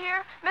 Shawner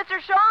here? Mr.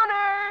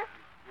 Shawner!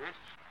 Yes,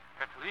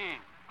 Kathleen.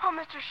 Oh,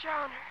 Mr.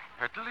 Shawner.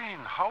 Kathleen,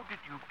 how did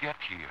you get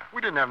here?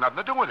 We didn't have nothing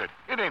to do with it.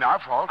 It ain't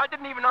our fault. I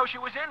didn't even know she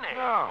was in there.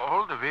 No.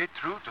 All the way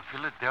through to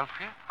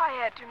Philadelphia? I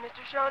had to,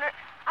 Mr. Shawner.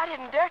 I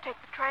didn't dare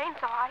take the train,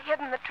 so I hid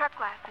in the truck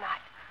last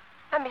night.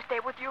 Let me stay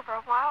with you for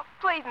a while.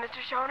 Please,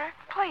 Mr. Shawner.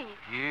 Please.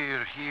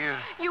 Here.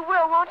 You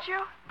will, won't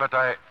you? But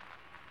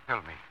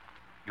Tell me,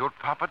 your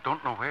papa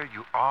don't know where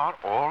you are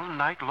all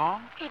night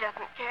long? He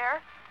doesn't care.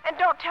 And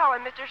don't tell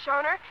him, Mr.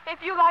 Shawner. If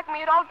you like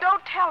me at all,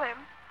 don't tell him.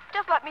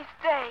 Just let me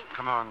stay.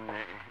 Come on,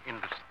 in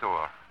the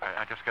store.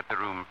 I just got the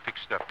room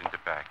fixed up in the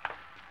back.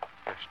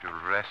 Just to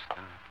rest,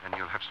 and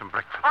you'll have some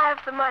breakfast. I have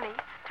some money.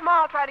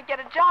 Tomorrow I'll try to get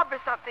a job or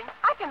something.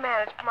 I can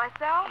manage for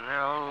myself.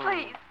 Well...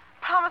 Please,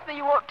 promise me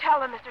you won't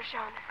tell him, Mr.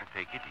 Shawner.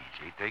 Take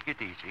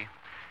it easy.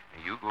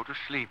 You go to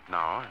sleep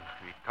now, and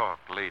we talk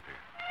later.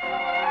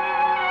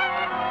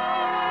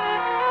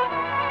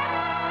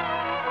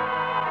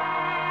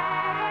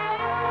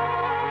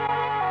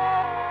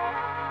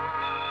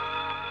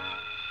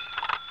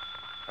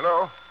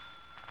 Hello?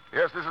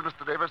 Yes, this is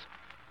Mr. Davis.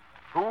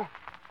 Who?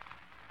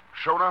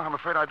 Shona? I'm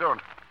afraid I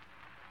don't.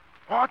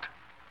 What?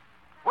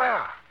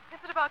 Where? Is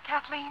it about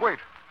Kathleen? Wait.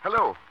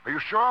 Hello. Are you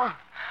sure?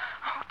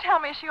 Oh, tell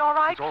me, is she all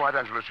right? It's all right,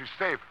 Angela. She's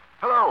safe.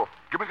 Hello.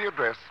 Give me the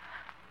address.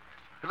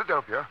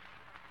 Philadelphia.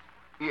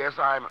 Yes,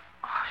 I'm...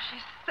 Oh,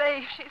 she's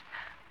safe. She's...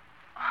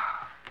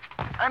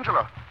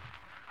 Angela.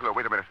 Hello,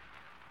 wait a minute.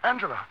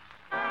 Angela.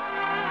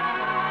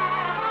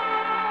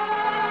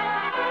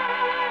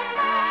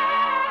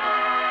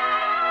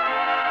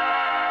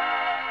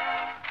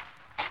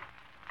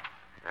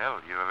 Well,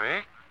 you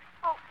awake?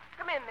 Oh,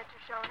 come in, Mr.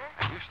 Shawner.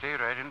 And you stay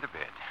right in the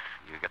bed.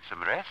 You got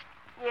some rest?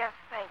 Yes,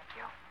 thank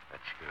you.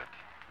 That's good.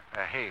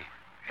 Hey,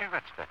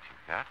 what's that you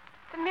got?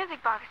 The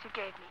music box you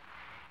gave me.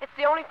 It's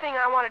the only thing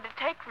I wanted to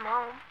take from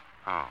home.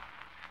 Oh,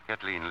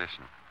 Kathleen,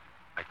 listen.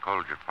 I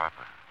called your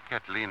papa.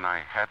 Kathleen, I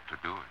had to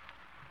do it.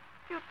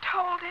 You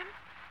told him?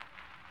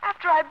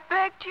 After I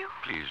begged you?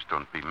 Please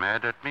don't be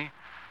mad at me.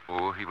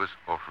 Oh, he was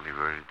awfully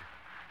worried.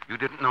 You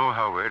didn't know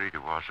how worried he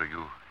was, or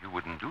you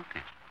wouldn't do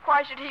this.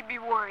 Why should he be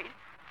worried?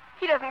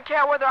 He doesn't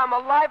care whether I'm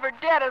alive or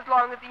dead as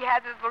long as he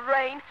has his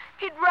Lorraine.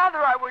 He'd rather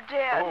I were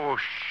dead. Oh,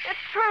 shh. It's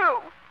true.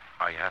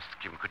 I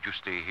asked him, could you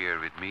stay here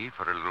with me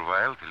for a little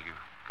while till you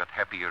got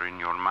happier in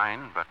your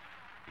mind, but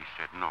he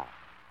said no.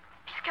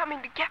 He's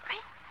coming to get me?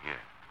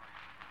 Yeah.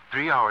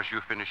 3 hours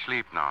you finish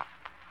sleep now.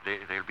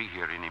 They'll be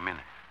here any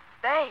minute.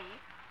 They?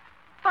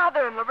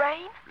 Father and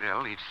Lorraine?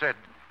 Well, he said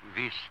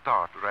we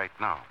start right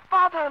now.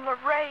 Father and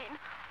Lorraine?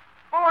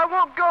 Oh, I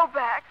won't go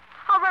back.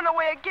 I'll run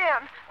away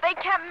again. They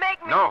can't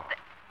make me... No.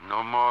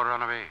 No more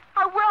run away.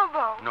 I will,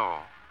 though. No,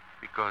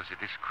 because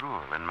it is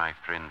cruel, and my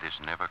friend is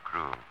never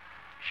cruel.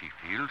 She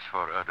feels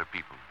for other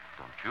people,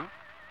 don't you?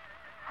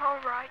 All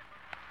right.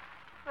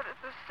 But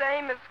it's the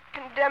same as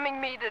condemning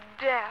me to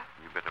death.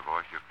 You better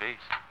wash your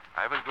face.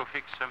 I will go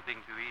fix something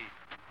to eat.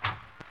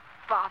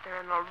 Father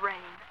and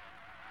Lorraine.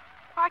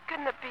 Why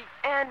couldn't it be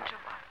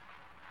Angela?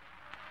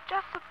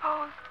 Just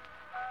suppose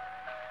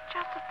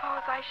Just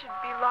suppose I should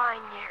be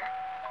lying here,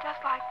 just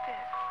like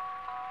this,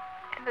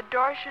 and the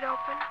door should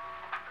open,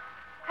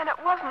 and it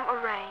wasn't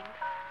Lorraine.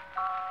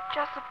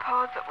 Just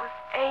suppose it was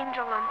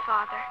Angel and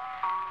Father,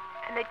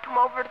 and they'd come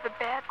over to the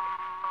bed,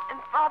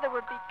 and Father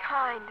would be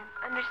kind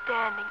and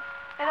understanding,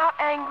 and not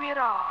angry at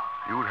all.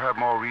 You'd have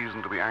more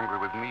reason to be angry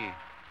with me.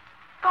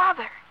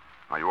 Father!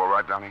 Are you all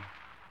right, Donnie?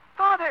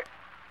 Father!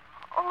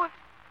 Oh,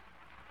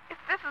 if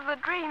this is a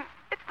dream,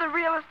 it's the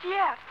realest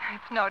yet.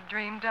 It's no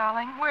dream,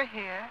 darling. We're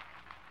here.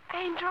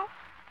 Angel?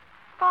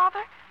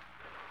 Father?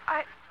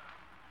 I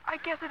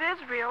guess it is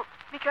real,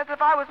 because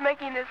if I was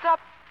making this up,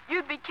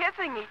 you'd be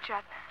kissing each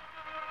other.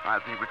 I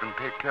think we can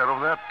take care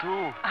of that,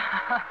 too.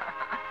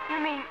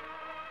 You mean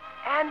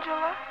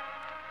Angela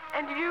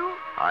and you?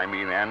 I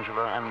mean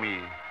Angela and me.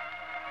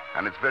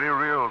 And it's very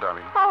real,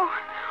 darling.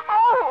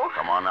 Oh!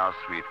 Come on now,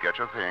 sweet. Get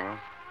your things.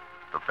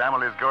 The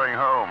family's going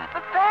home.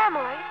 The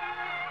family?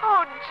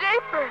 Oh,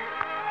 japers!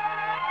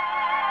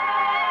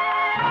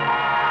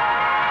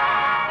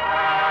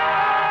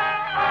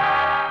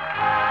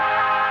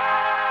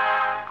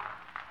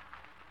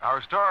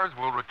 Our stars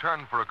will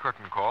return for a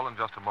curtain call in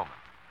just a moment.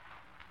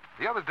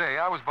 The other day,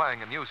 I was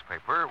buying a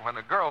newspaper when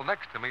a girl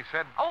next to me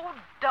said, Oh,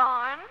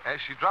 darn. as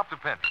she dropped a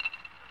penny.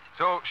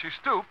 So she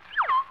stooped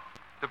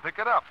to pick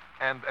it up,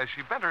 and as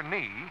she bent her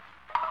knee,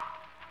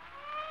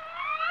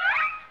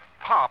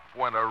 pop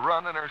went a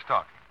run in her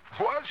stocking.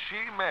 Was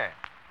she mad?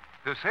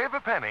 To save a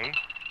penny,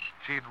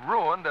 she'd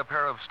ruined a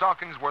pair of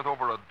stockings worth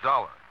over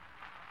 $1.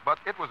 But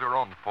it was her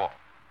own fault.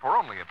 For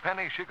only a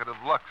penny, she could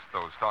have luxed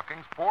those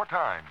stockings 4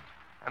 times,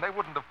 and they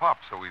wouldn't have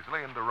popped so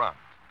easily into runs.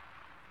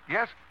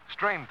 Yes,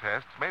 strain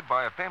tests made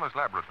by a famous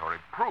laboratory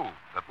proved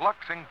that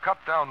luxing cut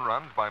down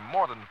runs by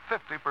more than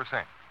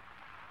 50%.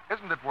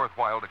 Isn't it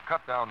worthwhile to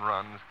cut down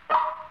runs?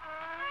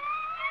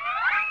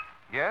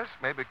 Yes,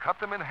 maybe cut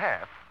them in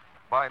half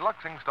by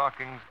luxing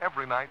stockings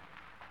every night.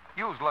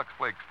 Use Lux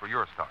Flakes for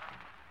your stocking.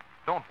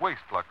 Don't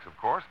waste Lux, of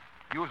course.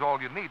 Use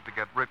all you need to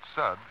get rich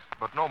suds,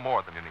 but no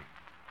more than you need.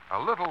 A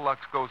little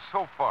Lux goes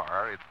so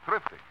far, it's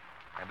thrifty,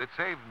 and it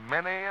saves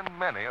many and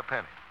many a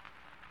penny.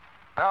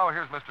 Now,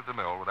 here's Mr.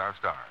 DeMille with our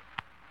stars.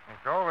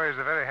 It's always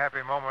a very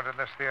happy moment in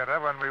this theater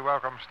when we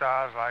welcome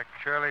stars like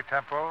Shirley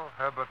Temple,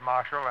 Herbert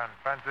Marshall, and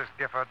Francis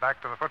Gifford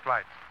back to the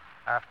footlights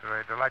after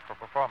a delightful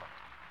performance.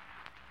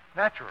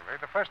 Naturally,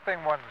 the first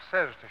thing one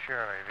says to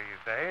Shirley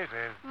these days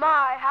is...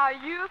 My, how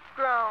you've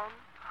grown.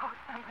 Oh,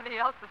 somebody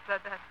else has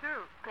said that,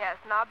 too. Yes,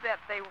 and I'll bet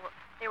they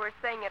were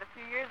saying it a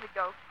few years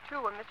ago,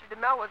 too, when Mr.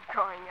 DeMille was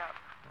growing up.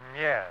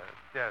 Yes,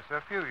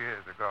 a few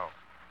years ago.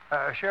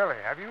 Shirley,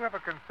 have you ever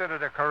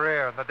considered a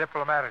career in the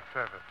diplomatic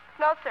service?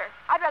 No, sir.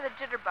 I'd rather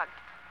jitterbug.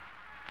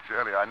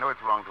 Shirley, I know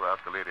it's wrong to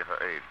ask a lady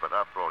her age, but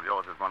after all,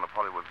 yours is one of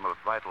Hollywood's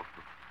most vital...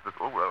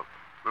 Oh, well,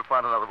 we'll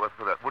find another word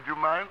for that. Would you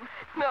mind?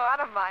 No, I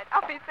don't mind.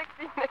 I'll be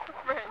 16 next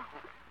spring.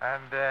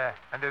 And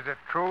is it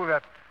true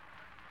that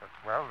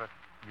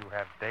you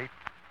have dates?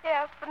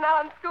 Yes, but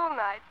not on school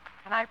nights.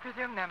 And I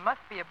presume there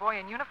must be a boy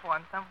in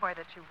uniform somewhere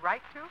that you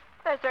write to?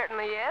 There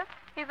certainly is.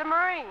 He's a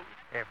Marine.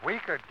 If we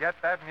could get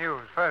that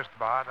news first,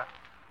 Bart,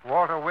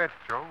 Walter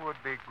Winchell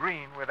would be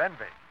green with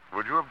envy.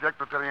 Would you object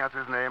to telling us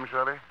his name,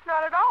 Shirley?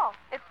 Not at all.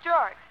 It's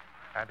George.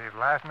 And his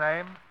last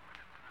name?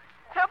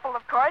 Temple,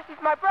 of course.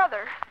 He's my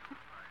brother.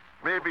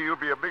 Maybe you'll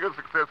be a bigger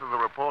success as a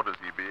reporter,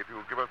 CB, if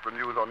you'll give us the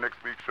news on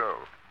next week's show.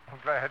 I'm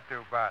glad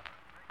to, Bart.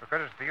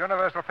 Because it's the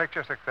Universal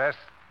Picture success,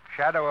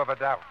 shadow of a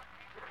doubt.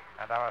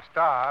 And our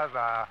stars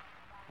are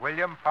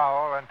William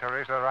Powell and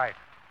Teresa Wright.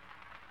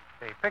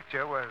 The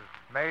picture was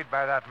made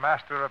by that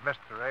master of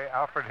mystery,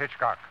 Alfred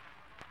Hitchcock.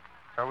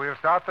 So we'll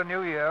start the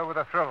new year with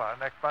a thriller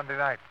next Monday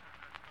night.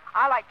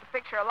 I like the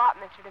picture a lot,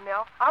 Mr.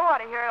 DeMille. I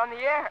want to hear it on the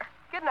air.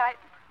 Good night.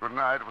 Good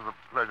night. It was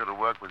a pleasure to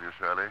work with you,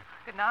 Shirley.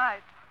 Good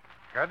night.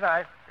 Good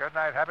night. Good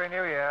night. Happy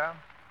New Year.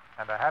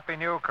 And a happy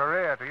new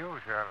career to you,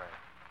 Shirley.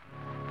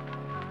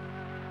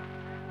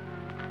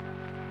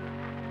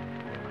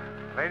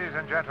 Ladies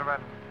and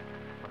gentlemen,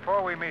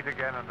 before we meet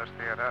again in this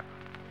theater,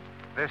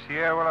 this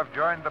year will have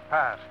joined the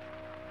past,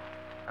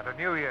 and a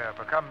new year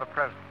become the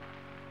present.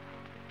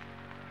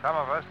 Some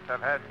of us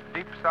have had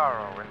deep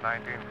sorrow in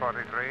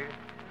 1943,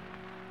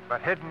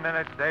 but hidden in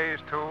its days,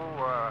 too,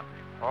 were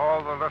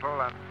all the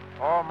little and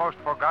almost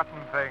forgotten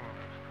things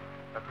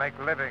that make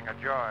living a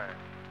joy.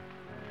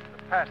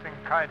 The passing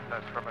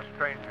kindness from a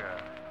stranger,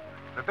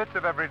 the bits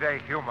of everyday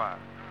humor,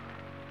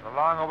 the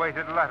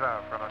long-awaited letter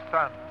from a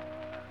son,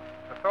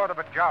 the thought of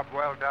a job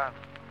well done.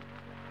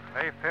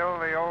 They fill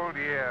the old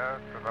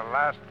year to the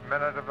last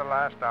minute of the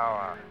last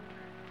hour.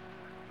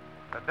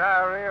 The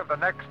diary of the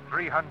next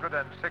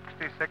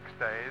 366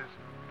 days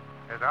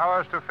is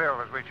ours to fill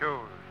as we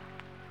choose.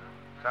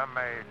 Some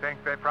may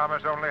think they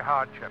promise only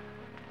hardship,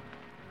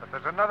 but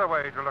there's another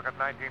way to look at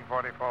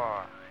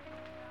 1944.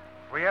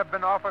 We have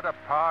been offered a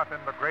part in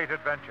the great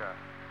adventure,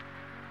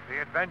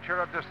 the adventure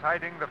of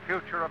deciding the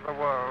future of the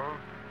world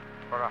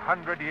for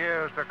 100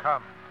 years to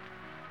come.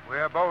 We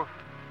are both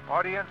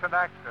audience and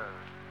actors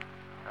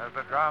as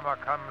the drama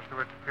comes to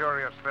its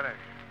furious finish.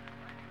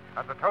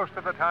 And the toast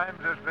of the times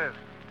is this: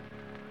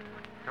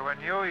 to a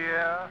new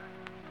year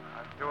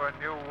and to a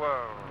new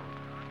world.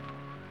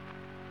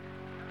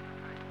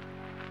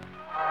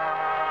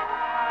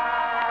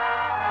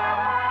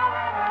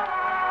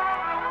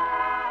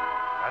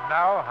 And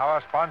now,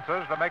 our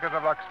sponsors, the makers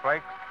of Lux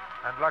Flakes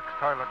and Lux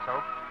Toilet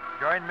Soap,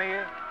 join me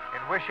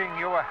in wishing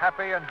you a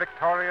happy and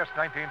victorious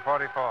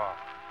 1944.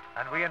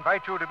 And we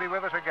invite you to be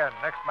with us again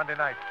next Monday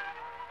night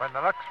when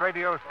the Lux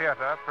Radio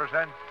Theater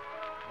presents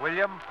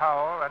William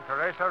Powell and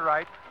Teresa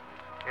Wright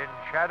in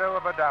Shadow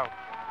of a Doubt.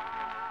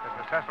 This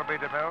is Cecil B.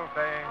 DeMille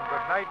saying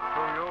good night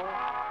to you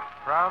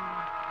from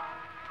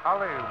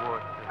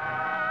Hollywood.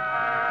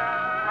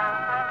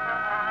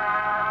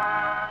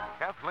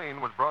 Kathleen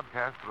was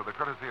broadcast through the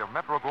courtesy of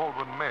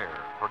Metro-Goldwyn-Mayer,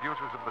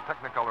 producers of the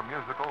Technicolor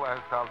musical As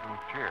Thousands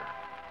Cheer.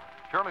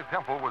 Shirley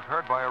Temple was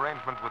heard by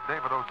arrangement with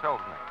David O.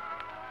 Selznick.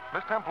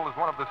 Miss Temple is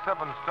one of the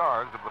 7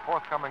 stars of the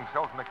forthcoming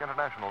Selznick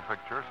International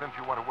picture, Since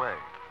You Went Away.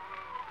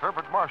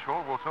 Herbert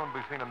Marshall will soon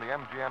be seen in the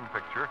MGM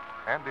picture,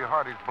 Andy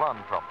Hardy's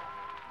Blonde Trouble.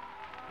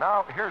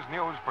 Now, here's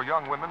news for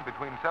young women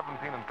between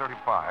 17 and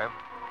 35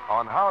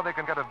 on how they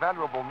can get a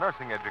valuable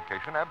nursing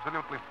education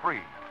absolutely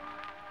free.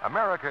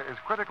 America is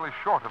critically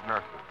short of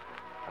nurses,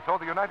 and so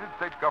the United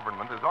States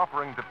government is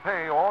offering to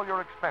pay all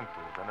your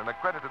expenses in an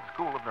accredited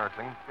school of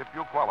nursing if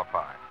you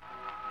qualify.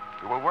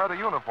 You will wear the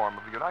uniform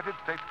of the United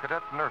States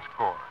Cadet Nurse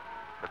Corps.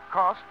 The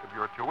cost of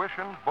your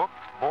tuition, books,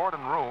 board,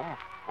 and room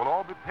will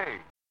all be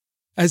paid.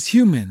 As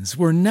humans,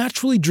 we're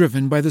naturally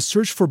driven by the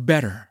search for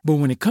better. But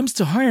when it comes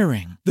to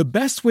hiring, the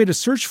best way to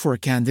search for a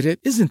candidate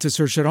isn't to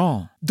search at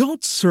all.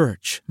 Don't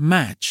search,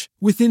 match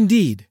with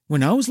Indeed.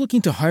 When I was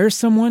looking to hire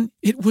someone,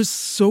 it was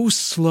so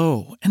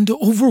slow and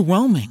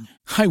overwhelming.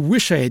 I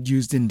wish I had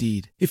used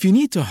Indeed. If you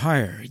need to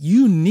hire,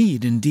 you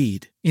need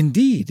Indeed.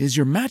 Indeed is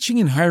your matching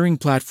and hiring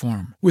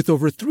platform with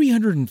over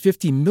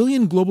 350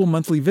 million global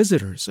monthly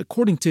visitors,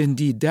 according to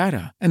Indeed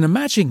data, and a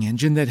matching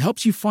engine that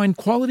helps you find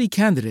quality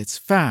candidates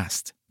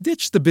fast.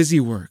 Ditch the busy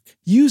work.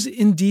 Use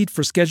Indeed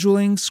for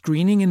scheduling,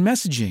 screening, and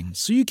messaging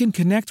so you can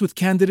connect with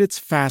candidates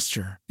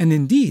faster. And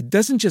Indeed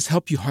doesn't just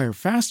help you hire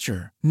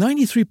faster.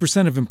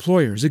 93% of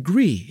employers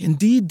agree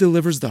Indeed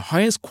delivers the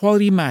highest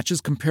quality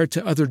matches compared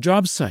to other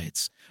job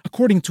sites,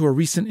 according to a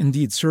recent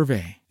Indeed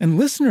survey. And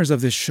listeners of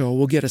this show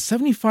will get a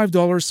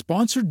 $75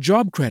 sponsored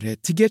job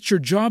credit to get your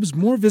jobs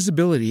more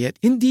visibility at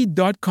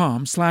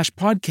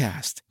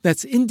Indeed.com/podcast.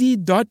 That's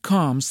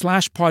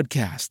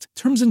Indeed.com/podcast.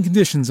 Terms and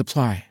conditions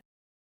apply.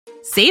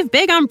 Save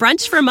big on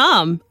brunch for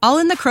mom, all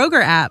in the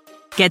Kroger app.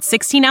 Get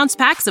 16-ounce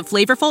packs of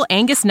flavorful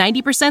Angus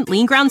 90%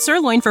 lean ground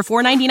sirloin for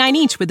 $4.99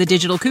 each with a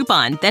digital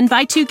coupon. Then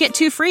buy 2, get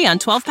 2 free on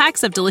 12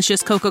 packs of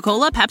delicious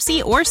Coca-Cola,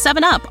 Pepsi, or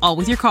 7-Up, all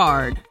with your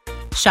card.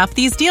 Shop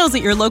these deals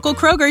at your local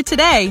Kroger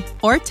today,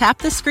 or tap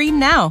the screen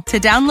now to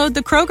download the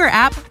Kroger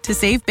app to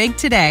save big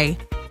today.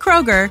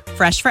 Kroger,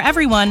 fresh for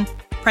everyone.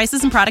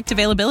 Prices and product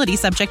availability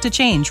subject to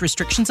change.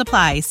 Restrictions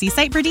apply. See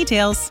site for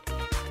details.